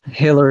with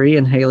Hillary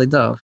and Haley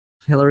Duff.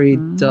 Hillary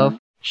Duff,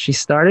 she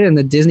started in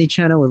the Disney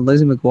Channel with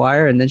Lizzie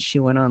McGuire, and then she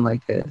went on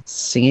like a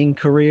singing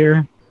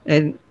career.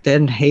 And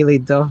then Haley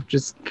Duff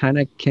just kind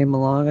of came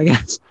along, I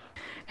guess.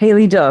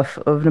 Haley Duff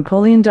of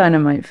Napoleon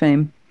Dynamite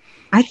fame.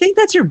 I think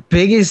that's her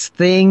biggest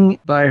thing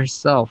by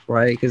herself,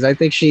 right? Because I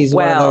think she's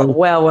well. Let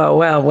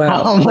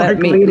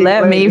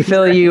me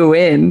fill you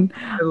in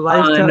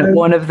on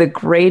one of the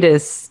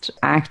greatest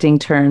acting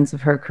turns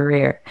of her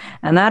career,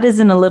 and that is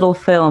in a little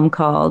film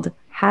called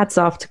Hats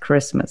Off to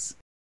Christmas.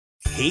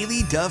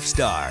 Haley Duff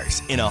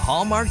stars in a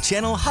Hallmark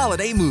Channel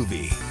holiday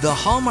movie, the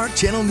Hallmark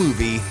Channel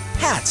movie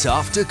Hats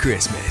Off to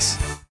Christmas.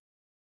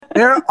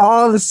 They're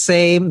all the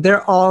same.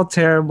 They're all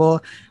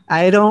terrible.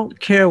 I don't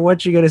care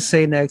what you're going to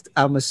say next.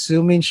 I'm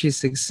assuming she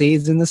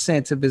succeeds in the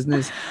Santa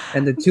business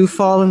and the two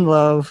fall in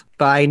love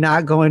by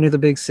not going to the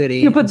big city.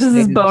 You put this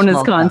as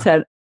bonus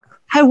content.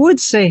 I would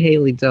say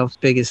Haley Duff's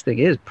biggest thing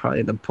is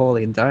probably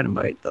Napoleon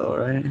Dynamite, though,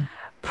 right?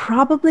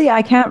 Probably.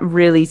 I can't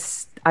really...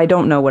 I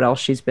don't know what else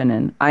she's been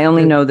in. I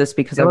only know this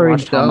because I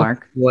watched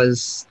Hallmark.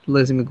 Was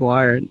Lizzie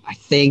McGuire. I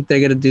think they're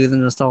going to do the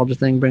nostalgia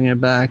thing, bringing it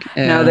back.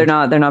 No, they're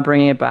not. They're not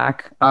bringing it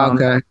back.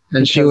 Okay.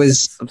 And she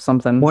was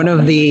something. One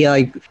of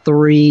the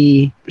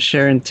 3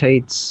 Sharon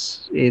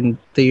Tates in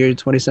the year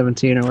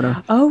 2017 or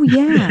whatever. Oh,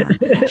 yeah.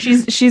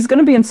 she's going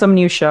to be in some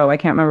new show. I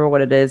can't remember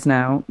what it is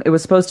now. It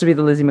was supposed to be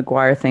the Lizzie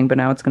McGuire thing, but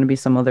now it's going to be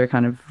some other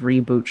kind of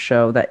reboot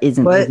show that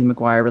isn't Lizzie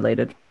McGuire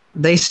related.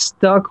 They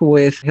stuck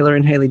with Hillary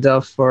and Haley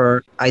Duff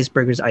for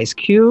Icebreakers Ice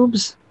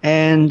Cubes,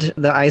 and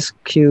the Ice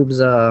Cubes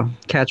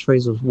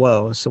catchphrase was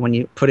 "whoa." So when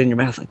you put it in your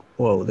mouth, like,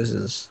 "Whoa, this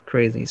is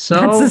crazy." So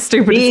that's the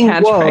stupidest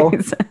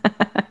catchphrase.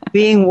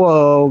 Being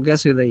whoa,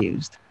 guess who they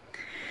used?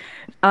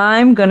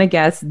 I'm gonna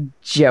guess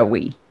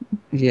Joey.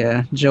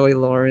 Yeah, Joey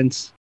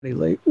Lawrence. They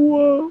like,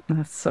 whoa.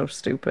 That's so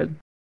stupid.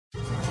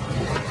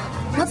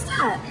 What's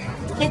that?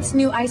 It's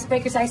new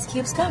Icebreakers Ice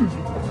Cubes gum.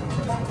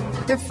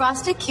 They're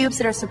frosted cubes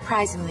that are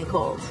surprisingly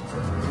cold.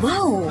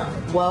 Whoa.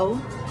 Whoa?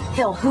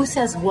 Hill, who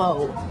says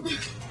whoa?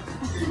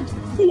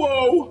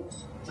 Whoa.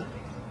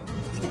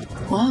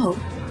 Whoa.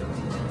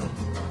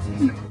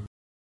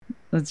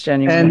 That's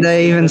genuine. And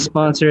they even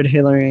sponsored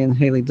Hillary and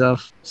Haley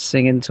Duff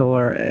singing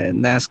tour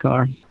and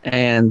NASCAR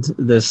and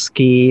the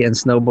Ski and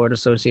Snowboard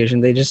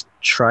Association. They just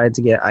tried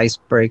to get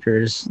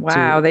icebreakers.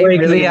 Wow, to they break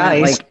really the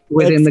went, ice like,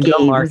 within the X gum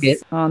Games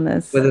market. on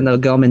this. Within the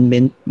gum and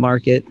mint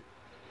market.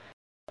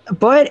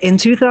 But in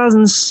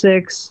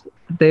 2006,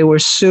 they were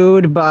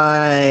sued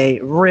by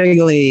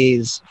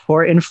Wrigley's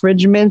for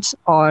infringement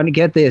on,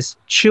 get this,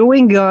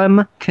 chewing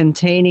gum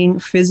containing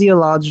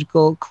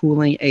physiological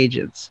cooling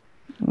agents.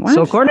 What?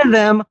 So according to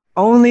them,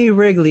 only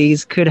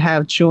Wrigley's could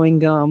have chewing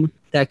gum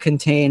that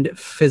contained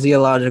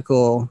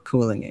physiological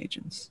cooling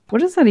agents. What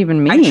does that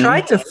even mean? I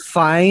tried to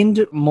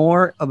find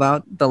more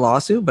about the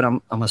lawsuit, but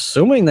I'm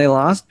assuming they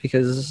lost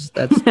because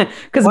that's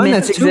one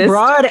that's too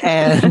broad,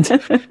 and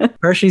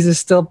Hershey's is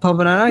still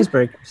pumping out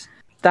icebreakers.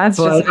 That's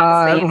just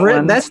an insane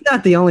one. That's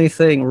not the only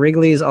thing.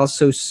 Wrigley's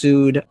also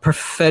sued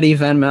Perfetti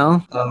Van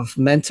Mel of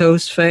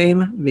Mentos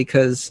fame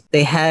because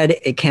they had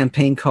a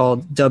campaign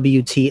called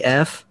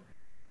WTF,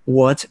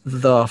 What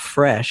the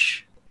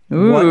Fresh.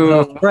 Ooh. What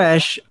the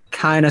Fresh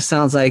kind of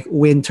sounds like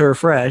winter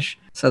fresh.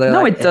 So they're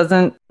no, like, it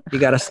doesn't. You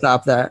got to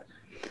stop that.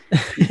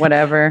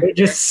 Whatever.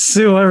 Just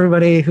sue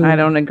everybody who I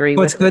don't agree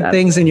puts with good that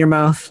things in your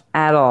mouth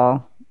at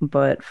all.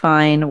 But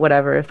fine,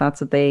 whatever. If that's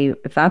what they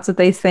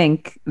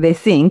think.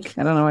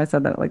 I don't know why I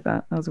said that like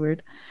that. That was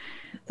weird.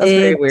 That's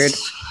very weird.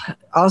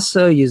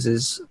 Also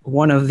uses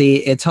one of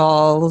the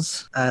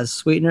etols as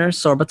sweetener,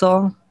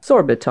 sorbitol.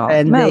 Sorbitol.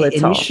 And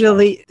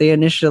Maltitol. they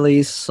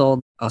initially sold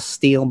a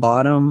steel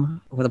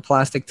bottom with a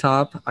plastic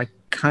top. I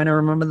kind of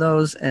remember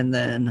those, and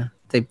then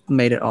they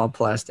made it all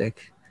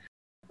plastic.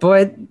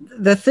 But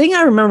the thing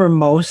I remember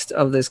most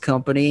of this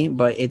company,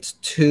 but it's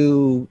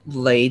too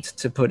late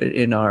to put it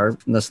in our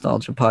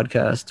nostalgia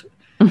podcast.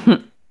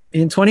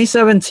 In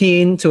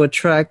 2017, to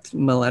attract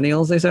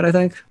millennials, they said, I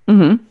think,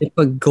 they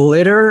put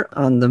glitter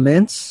on the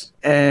mints,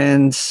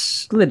 and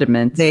glitter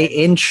mints. They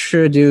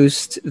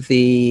introduced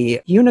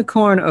the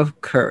Unicorn of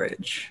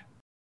Courage.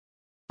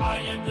 I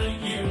am the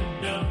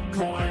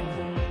unicorn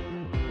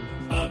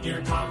of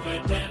your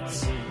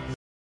confidence.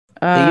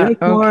 The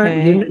unicorn,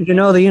 okay. you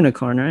know the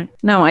unicorn, right?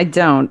 No, I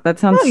don't. That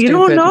sounds You stupid.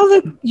 don't know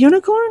the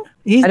unicorn?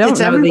 It's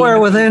everywhere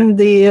within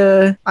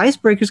the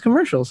Icebreakers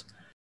commercials.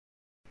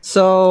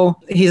 So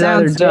he's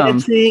either Sounds dumb.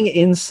 dancing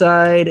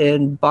inside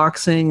and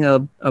boxing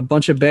a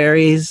bunch of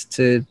berries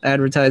to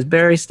advertise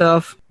berry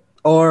stuff,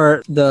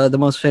 or the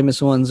most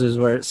famous ones is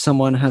where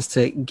someone has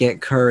to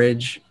get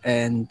courage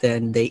and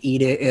then they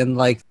eat it, and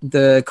like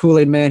the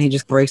Kool-Aid Man, he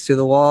just breaks through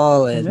the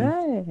wall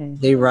and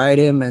they ride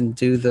him and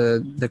do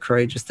the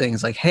courageous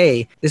things like,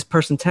 hey, this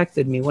person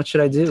texted me, what should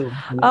I do?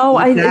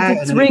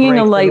 It's ringing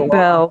a light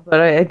bell,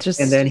 but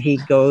and then he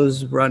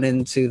goes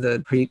running to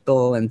the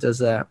people and does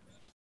that.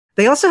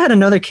 They also had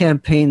another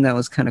campaign that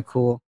was kind of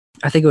cool.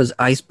 I think it was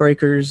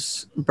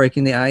Icebreakers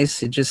Breaking the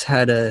Ice. It just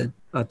had a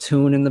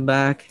tune in the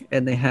back,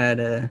 and they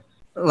had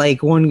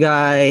one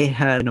guy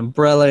had an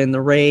umbrella in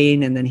the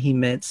rain, and then he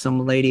met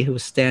some lady who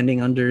was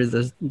standing under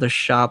the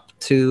shop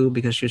too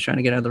because she was trying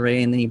to get out of the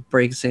rain. And then he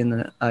breaks in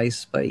the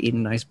ice by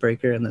eating an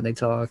icebreaker, and then they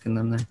talk,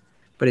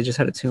 but it just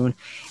had a tune.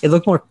 It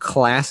looked more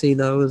classy,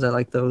 those. I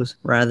like those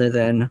rather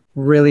than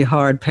really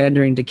hard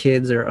pandering to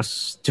kids or a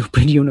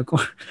stupid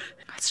unicorn.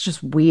 It's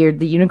just weird.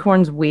 The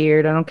unicorn's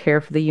weird. I don't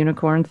care for the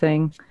unicorn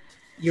thing.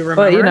 You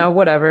remember? But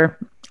whatever.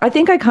 I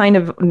think I kind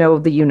of know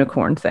the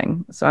unicorn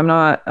thing. So I'm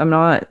not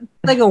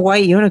like a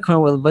white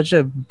unicorn with a bunch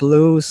of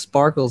blue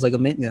sparkles like a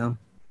mint gum.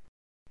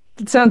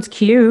 It sounds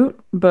cute,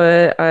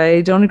 but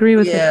I don't agree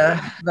with it.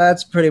 Yeah,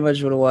 that's pretty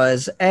much what it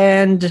was.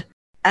 And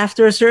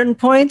after a certain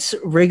point,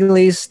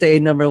 Wrigley's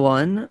stayed number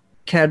 1,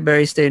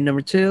 Cadbury stayed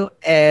number 2,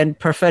 and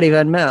Perfetti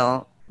Van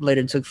Mel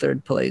later took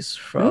 3rd place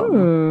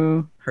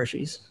from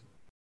Hershey's.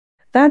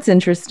 That's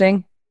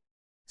interesting.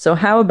 So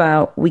how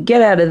about we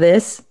get out of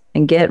this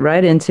and get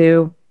right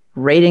into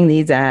rating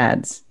these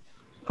ads?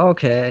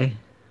 Okay.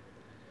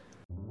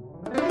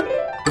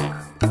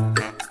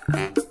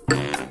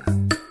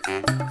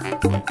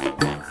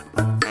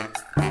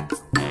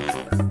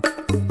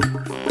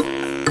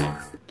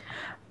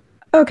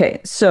 Okay,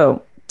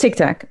 so Tic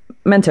Tac,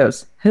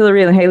 Mentos,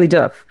 Hillary and Haley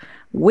Duff.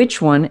 Which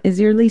one is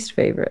your least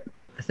favorite?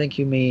 I think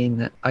you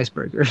mean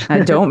icebreakers. I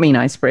don't mean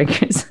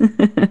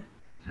icebreakers.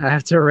 I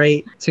have to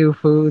rate 2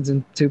 foods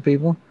and 2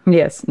 people?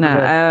 Yes.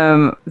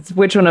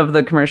 Which one of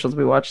the commercials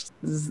we watched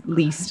is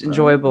least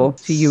enjoyable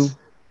to you?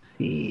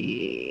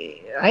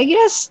 I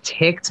guess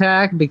Tic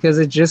Tac, because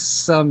it's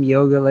just some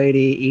yoga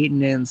lady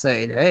eating it and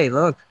saying, hey,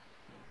 look,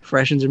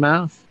 freshens your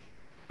mouth.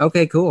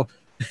 Okay, cool.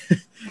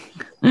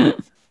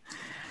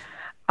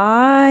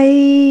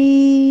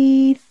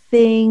 I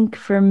think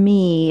for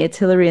me, it's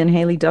Hillary and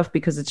Haley Duff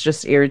because it's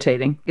just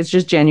irritating. It's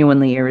just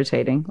genuinely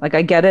irritating. Like,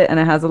 I get it, and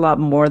it has a lot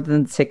more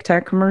than the Tic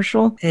Tac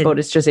commercial, but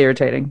it's just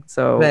irritating.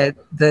 So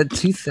the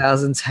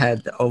 2000s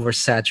had the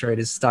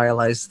oversaturated,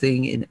 stylized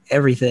thing in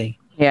everything.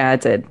 Yeah,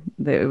 it did.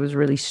 It was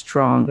really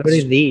strong. What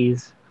are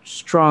these?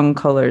 Strong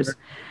colors.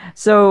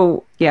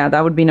 So, yeah,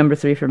 that would be number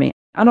 3 for me.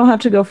 I don't have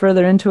to go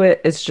further into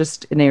it. It's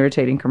just an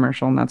irritating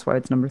commercial, and that's why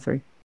it's number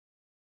 3.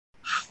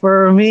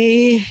 For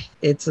me,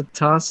 it's a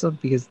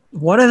toss-up because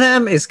one of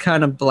them is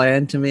kind of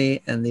bland to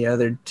me and the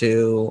other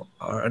two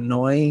are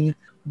annoying.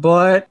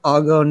 But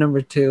I'll go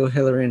number 2,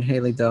 Hillary and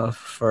Haley Duff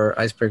for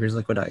Icebreakers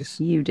Liquid Ice.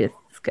 You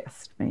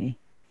disgust me.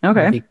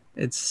 Okay.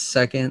 It's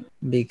second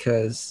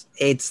because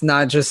it's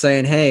not just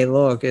saying, hey,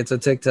 look, it's a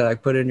Tic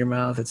Tac, put it in your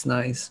mouth. It's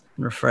nice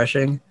and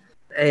refreshing.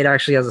 It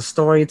actually has a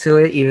story to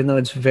it, even though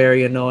it's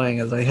very annoying.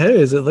 It's like, hey,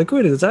 is it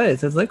liquid? It's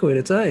ice. It's liquid.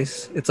 It's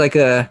ice. It's like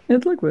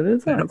it's liquid.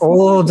 It's an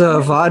old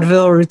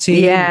vaudeville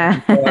routine.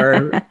 Yeah.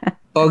 Or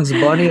Bugs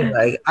Bunny.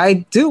 Like,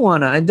 I do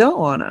want to. I don't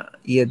want to.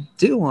 You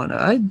do want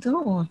to. I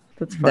don't want.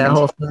 That's funny. That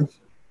whole thing.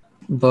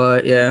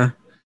 But yeah.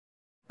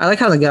 I like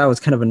how the guy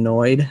was kind of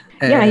annoyed.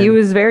 Yeah, he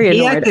was very annoyed.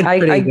 He acted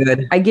pretty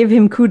good. I give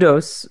him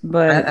kudos,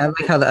 but I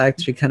like how the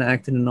actor kind of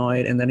acted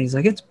annoyed, and then he's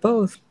like, "It's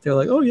both." They're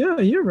like, "Oh yeah,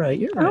 you're right.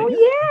 You're right." Oh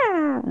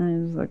yeah, and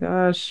I was like,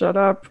 "Oh, shut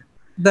up."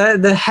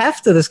 The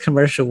heft of this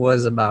commercial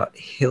was about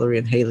Hillary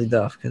and Haley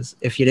Duff, because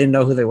if you didn't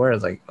know who they were,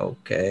 it's like,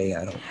 okay,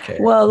 I don't care.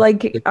 Well,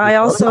 like, I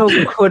also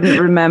couldn't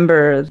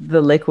remember the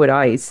liquid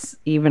ice,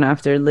 even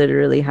after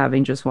literally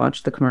having just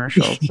watched the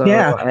commercial. So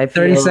yeah,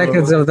 30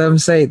 seconds of them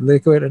say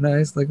liquid and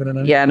ice, liquid and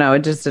ice. Yeah, no,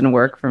 it just didn't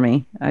work for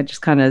me. I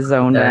just kind of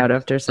zoned out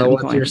after some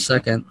point. So what's your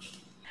second?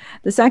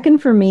 The second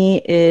for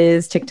me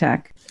is Tic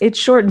Tac. It's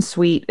short and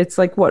sweet. It's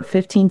like, what,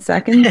 15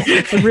 seconds?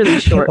 It's really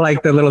short.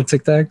 Like the little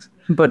Tic Tacs?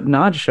 But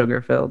not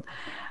sugar-filled.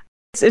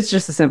 It's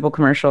just a simple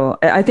commercial.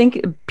 I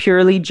think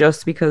purely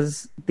just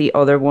because the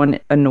other one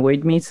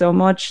annoyed me so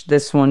much,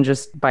 this one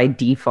just by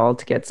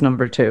default gets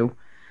number 2.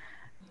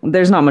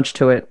 There's not much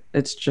to it.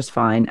 It's just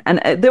fine. And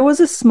there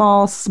was a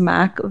small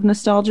smack of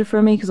nostalgia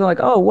for me because I'm like,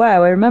 oh,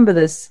 wow, I remember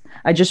this.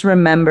 I just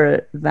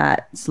remember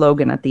that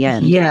slogan at the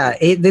end. Yeah,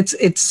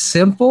 it's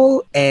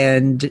simple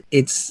and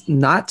it's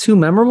not too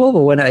memorable.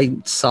 But when I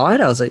saw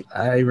it, I was like,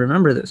 I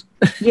remember this.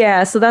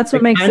 Yeah, so that's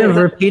what makes it. I kind of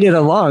like, repeated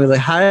along. Like,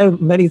 how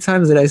many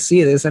times did I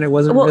see this? And it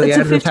wasn't really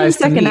advertised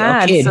to me. It's a 15-second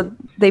ad, so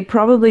they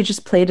probably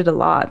just played it a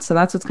lot. So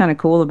that's what's kind of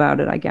cool about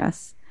it, I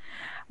guess.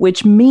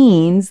 Which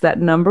means that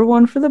number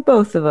 1 for the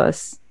both of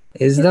us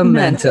is the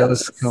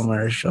Mentos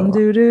commercial.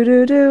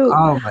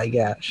 Oh my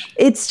gosh.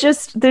 It's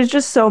just, there's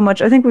just so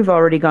much. I think we've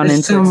already gone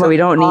into it, so we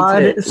don't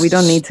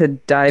need to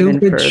dive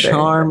in further.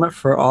 Charm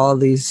for all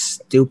these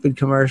stupid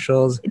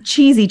commercials.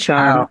 Cheesy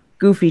charm,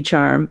 goofy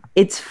charm.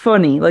 It's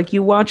funny. Like,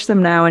 you watch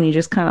them now and you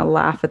just kind of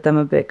laugh at them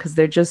a bit because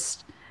they're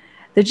just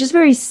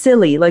very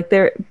silly. Like,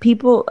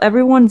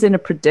 everyone's in a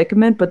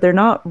predicament, but they're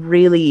not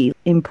really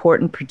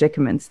important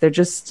predicaments. They're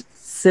just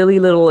silly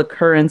little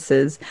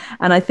occurrences.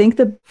 And I think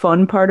the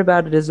fun part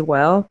about it as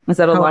well is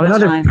that a lot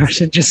of times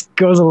person just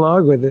goes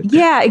along with it.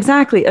 Yeah,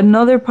 exactly.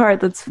 Another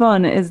part that's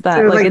fun is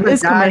that, like in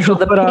this commercial,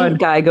 the paint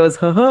guy goes,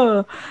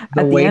 ha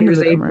at the end of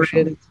the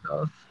commercial.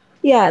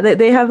 Yeah,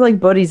 they have like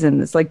buddies in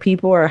this. Like,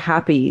 people are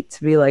happy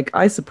to be like,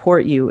 I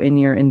support you in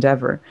your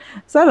endeavor.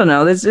 So I don't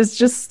know. It's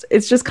just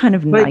kind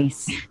of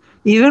nice.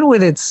 Even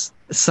with its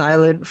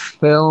silent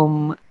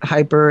film,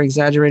 hyper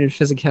exaggerated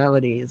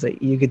physicality, is like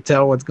you could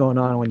tell what's going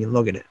on when you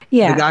look at it.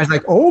 Yeah, the guy's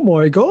like, "Oh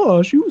my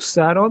gosh, you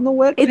sat on the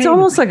wet." It's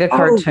almost like a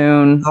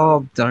cartoon.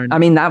 Oh darn! I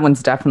mean, that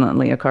one's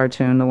definitely a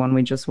cartoon, the one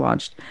we just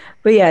watched.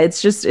 But yeah,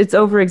 it's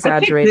over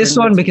exaggerated. This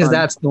one because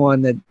that's the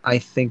one that I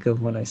think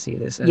of when I see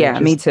this. Yeah,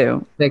 me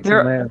too.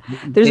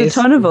 There's a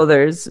ton of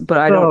others, but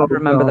I don't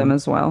remember them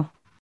as well.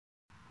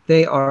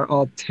 They are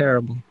all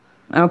terrible.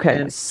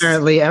 Okay. And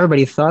apparently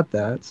everybody thought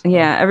that. So.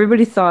 Yeah,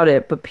 everybody thought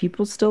it, but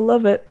people still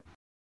love it.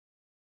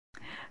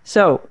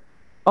 So,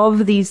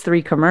 of these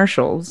 3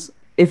 commercials,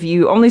 if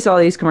you only saw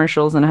these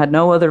commercials and had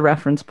no other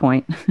reference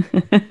point,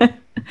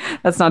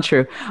 that's not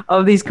true.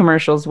 Of these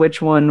commercials, which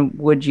one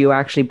would you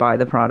actually buy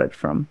the product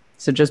from?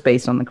 So just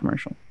based on the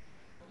commercial.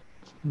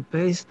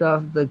 Based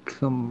off the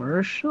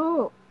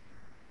commercial?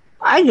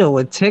 I go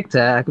with Tic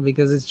Tac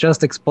because it's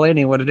just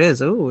explaining what it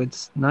is. Oh,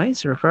 it's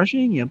nice,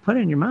 refreshing. You put it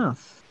in your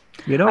mouth.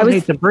 You don't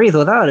need to breathe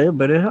without it,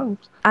 but it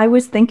helps. I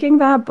was thinking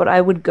that, but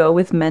I would go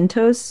with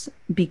Mentos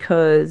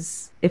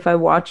because if I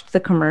watched the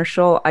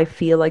commercial, I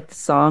feel like the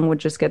song would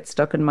just get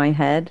stuck in my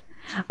head.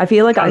 I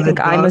feel like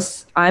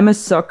I'm a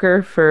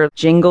sucker for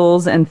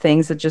jingles and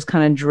things that just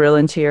kind of drill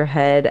into your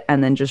head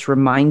and then just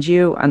remind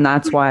you, and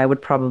that's why I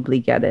would probably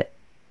get it.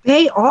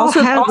 They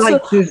also have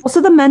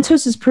also the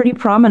Mentos is pretty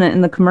prominent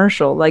in the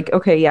commercial. Like,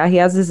 okay, yeah, he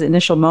has this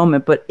initial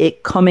moment, but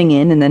it coming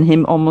in and then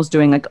him almost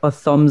doing like a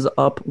thumbs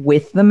up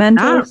with the Mentos.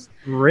 Not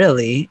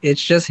really.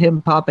 It's just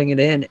him popping it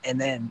in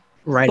and then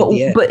at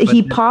the end. But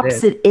he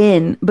pops it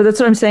in. But that's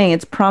what I'm saying.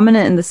 It's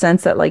prominent in the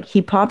sense that like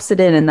he pops it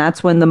in and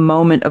that's when the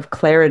moment of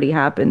clarity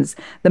happens.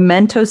 The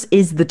Mentos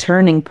is the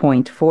turning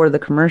point for the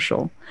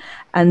commercial.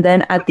 And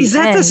then at the end. Is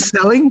that the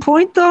selling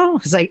point though?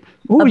 It's like,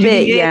 ooh,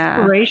 you get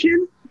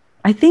inspiration?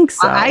 I think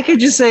so. I could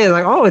just say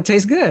like, oh, it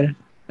tastes good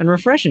and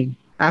refreshing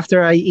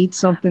after I eat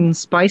something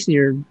spicy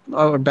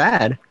or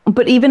bad.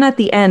 But even at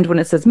the end when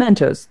it says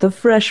Mentos, the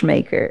fresh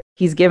maker,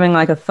 he's giving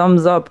like a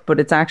thumbs up,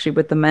 but it's actually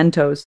with the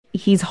Mentos.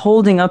 He's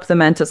holding up the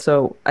Mentos.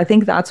 So I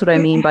think that's what I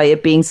mean by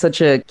it being such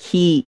a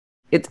key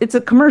it's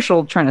a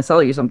commercial trying to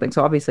sell you something,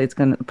 so obviously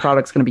the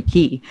product's gonna be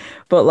key.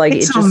 But like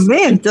It's it just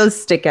mint. it does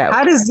stick out.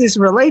 How does this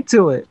relate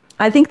to it?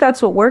 I think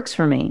that's what works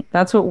for me.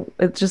 That's what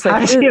it's just like. How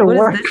does it what is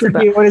work this for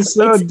about? you when it's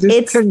so It's-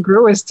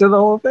 discongruous to the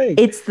whole thing?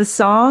 It's the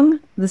song.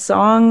 The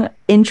song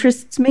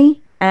interests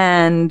me,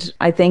 and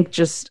I think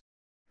just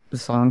the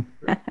song.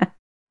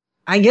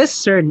 I guess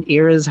certain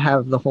eras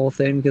have the whole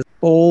thing because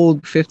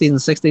old 50s and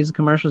 60s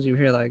commercials, you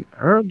hear like,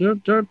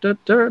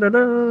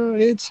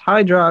 it's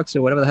Hydrox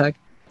or whatever the heck,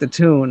 the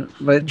tune.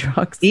 But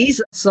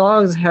these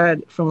songs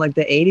had from like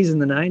the 80s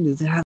and the 90s,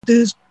 they have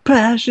this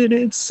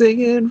passionate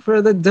singing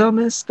for the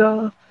dumbest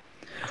stuff.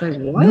 It's like,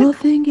 what?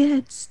 Nothing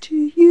gets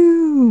to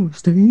you.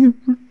 Stay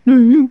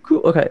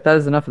cool. Okay, that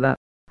is enough of that.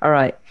 All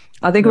right.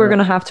 I think we're going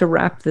to have to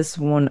wrap this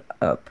one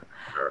up.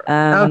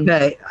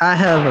 Okay, I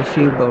have a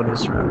few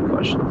bonus round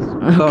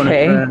questions.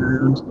 Okay.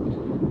 Bonus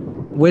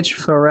round. Which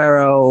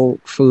Ferrero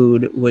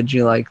food would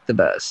you like the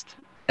best?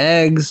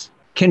 Eggs,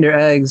 Kinder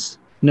eggs,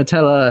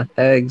 Nutella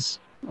eggs,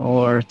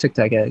 or Tic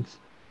Tac eggs?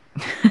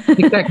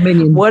 Tic Tac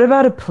minion. What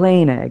about a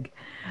plain egg?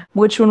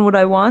 Which one would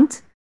I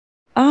want?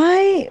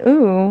 I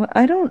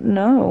don't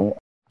know.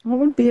 What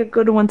would be a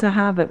good one to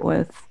have it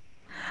with?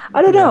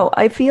 I don't know.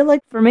 I feel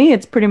like for me,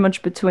 it's pretty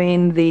much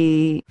between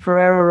the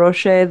Ferrero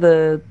Rocher,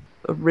 the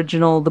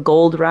original, the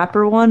gold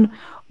wrapper one,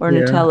 or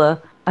Yeah.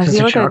 Nutella. I 'Cause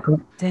feel it's like chocolate.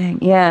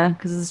 yeah,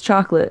 because it's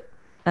chocolate.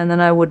 And then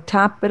I would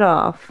top it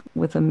off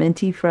with a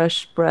minty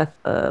fresh breath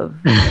of.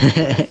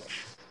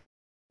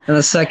 And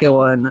the second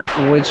one,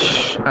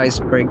 which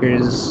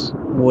icebreakers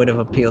would have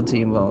appealed to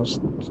you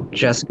most?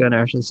 Jessica and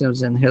Ashley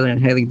Simpson, Hillary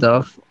and Haley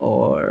Duff,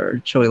 or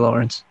Joey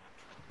Lawrence?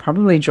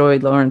 Probably Joey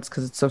Lawrence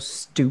because it's so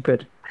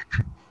stupid.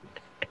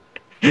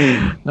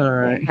 All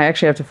right. I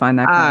actually have to find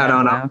that. I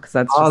don't know. Because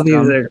that's all just these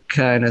dumb. are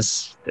kind of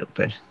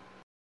stupid.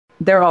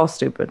 They're all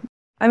stupid.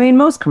 I mean,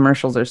 most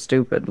commercials are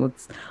stupid.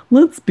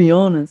 Let's be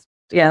honest.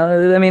 Yeah,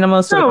 I mean,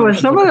 most of the No, but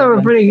commercials some of them are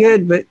are pretty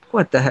good, but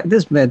what the heck?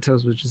 This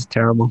Mentos was just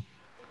terrible.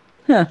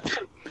 Huh.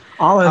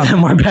 All of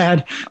them were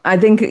bad. I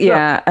think,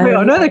 yeah. Wait,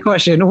 another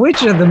question.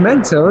 Which of the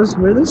Mentos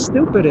were the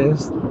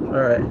stupidest? All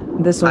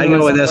right. This I one go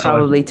was with this one.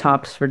 probably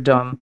tops for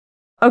dumb.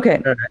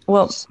 Okay. All right.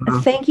 Well,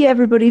 thank you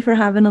everybody for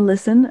having a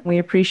listen. We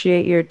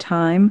appreciate your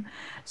time.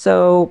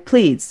 So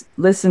please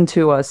listen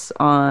to us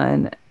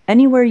on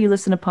anywhere you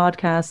listen to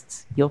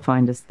podcasts. You'll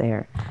find us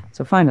there.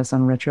 So find us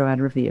on Retro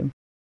Ad Review.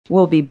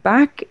 We'll be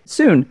back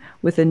soon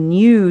with a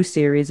new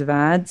series of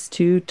ads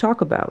to talk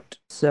about.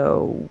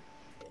 So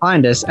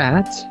find us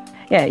at...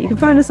 Yeah, you can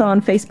find us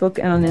on Facebook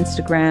and on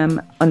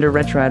Instagram under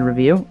Retro Ad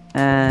Review,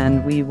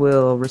 and we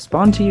will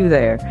respond to you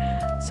there.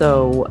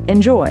 So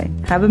enjoy,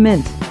 have a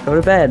mint, go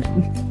to bed.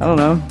 I don't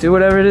know, do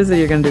whatever it is that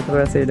you're going to do for the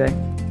rest of your day.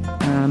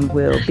 And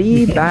we'll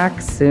be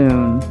back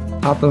soon.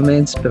 Pop a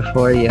mints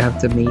before you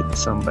have to meet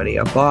somebody,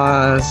 a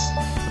boss,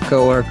 a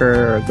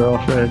coworker, or a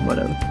girlfriend,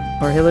 whatever.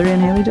 Or Hillary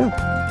and Haley Duff.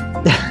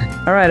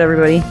 All right,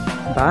 everybody.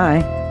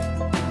 Bye.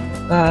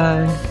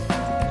 Bye.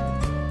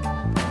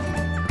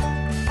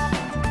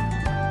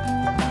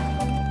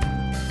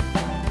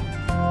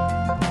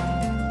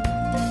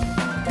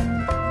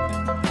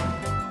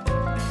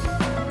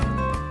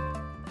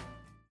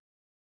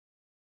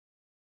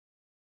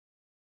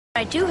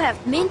 I do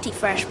have minty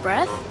fresh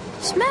breath.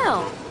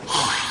 Smell.